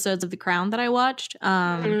few episodes of The Crown that I watched.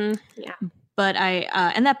 Yeah. But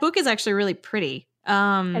and that book is actually really pretty.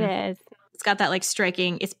 It is. It's got that like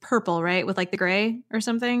striking, it's purple, right? With like the gray or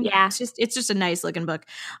something. Yeah. It's just a nice looking book.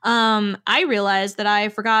 I realized that I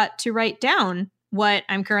forgot to write down what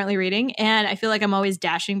I'm currently reading. And I feel like I'm always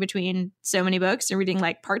dashing between so many books and reading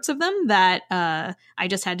like parts of them that I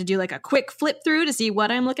just had to do like a quick flip through to see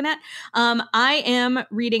what I'm looking at. I am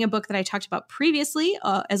reading a book that I talked about previously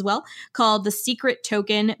as well, called The Secret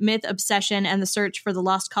Token, Myth, Obsession, and the Search for the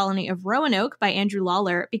Lost Colony of Roanoke by Andrew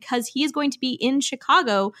Lawler, because he is going to be in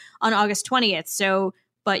Chicago on August 20th. So,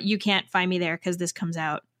 but you can't find me there because this comes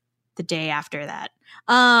out the day after that.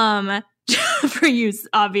 For you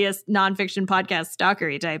obvious nonfiction podcast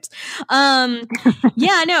stalkery types.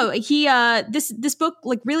 Yeah, no, he this book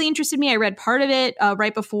like really interested me. I read part of it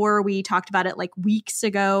right before we talked about it like weeks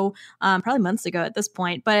ago, probably months ago at this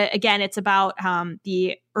point. But again, it's about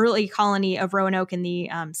the early colony of Roanoke in the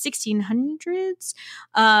 1500s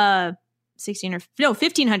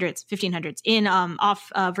in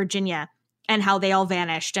off Virginia. And how they all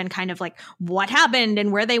vanished and kind of like what happened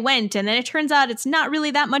and where they went. And then it turns out it's not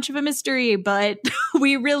really that much of a mystery, but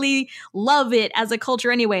we really love it as a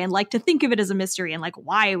culture anyway and like to think of it as a mystery and like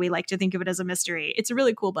why we like to think of it as a mystery. It's a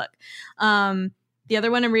really cool book. The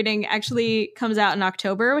other one I'm reading actually comes out in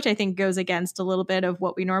October, which I think goes against a little bit of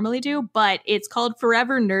what we normally do, but it's called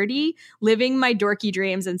Forever Nerdy, Living My Dorky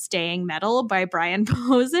Dreams and Staying Metal by Brian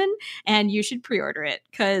Posen. And you should pre-order it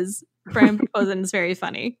because Brian Posen is very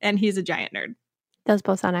funny, and he's a giant nerd. Those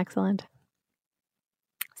both sound excellent.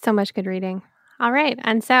 So much good reading. All right.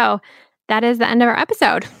 And so that is the end of our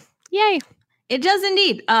episode. Yay. It does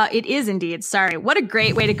indeed. It is indeed. Sorry. What a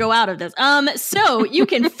great way to go out of this. So you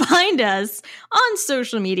can find us on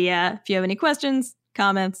social media if you have any questions,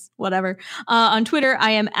 comments, whatever. On Twitter,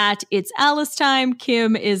 I am at It's Alice Time.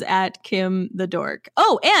 Kim is at Kim the Dork.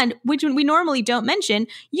 Oh, and which we normally don't mention,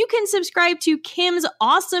 you can subscribe to Kim's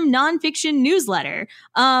awesome nonfiction newsletter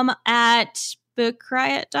at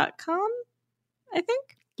bookriot.com, I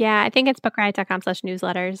think. Yeah, I think it's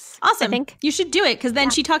bookriot.com/newsletters. Awesome. I think you should do it because then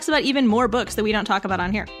she talks about even more books that we don't talk about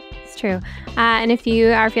on here. It's true. And if you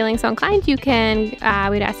are feeling so inclined, you can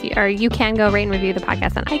we'd ask you, or you can go rate and review the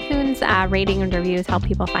podcast on iTunes. Rating and reviews help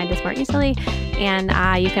people find us more easily. And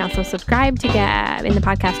you can also subscribe to get in the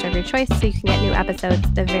podcast of your choice so you can get new episodes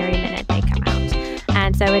the very minute they come out.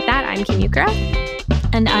 And so with that, I'm Kim Ukura.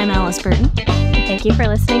 And I'm Alice Burton. Thank you for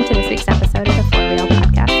listening to this week's episode of the For Real Podcast.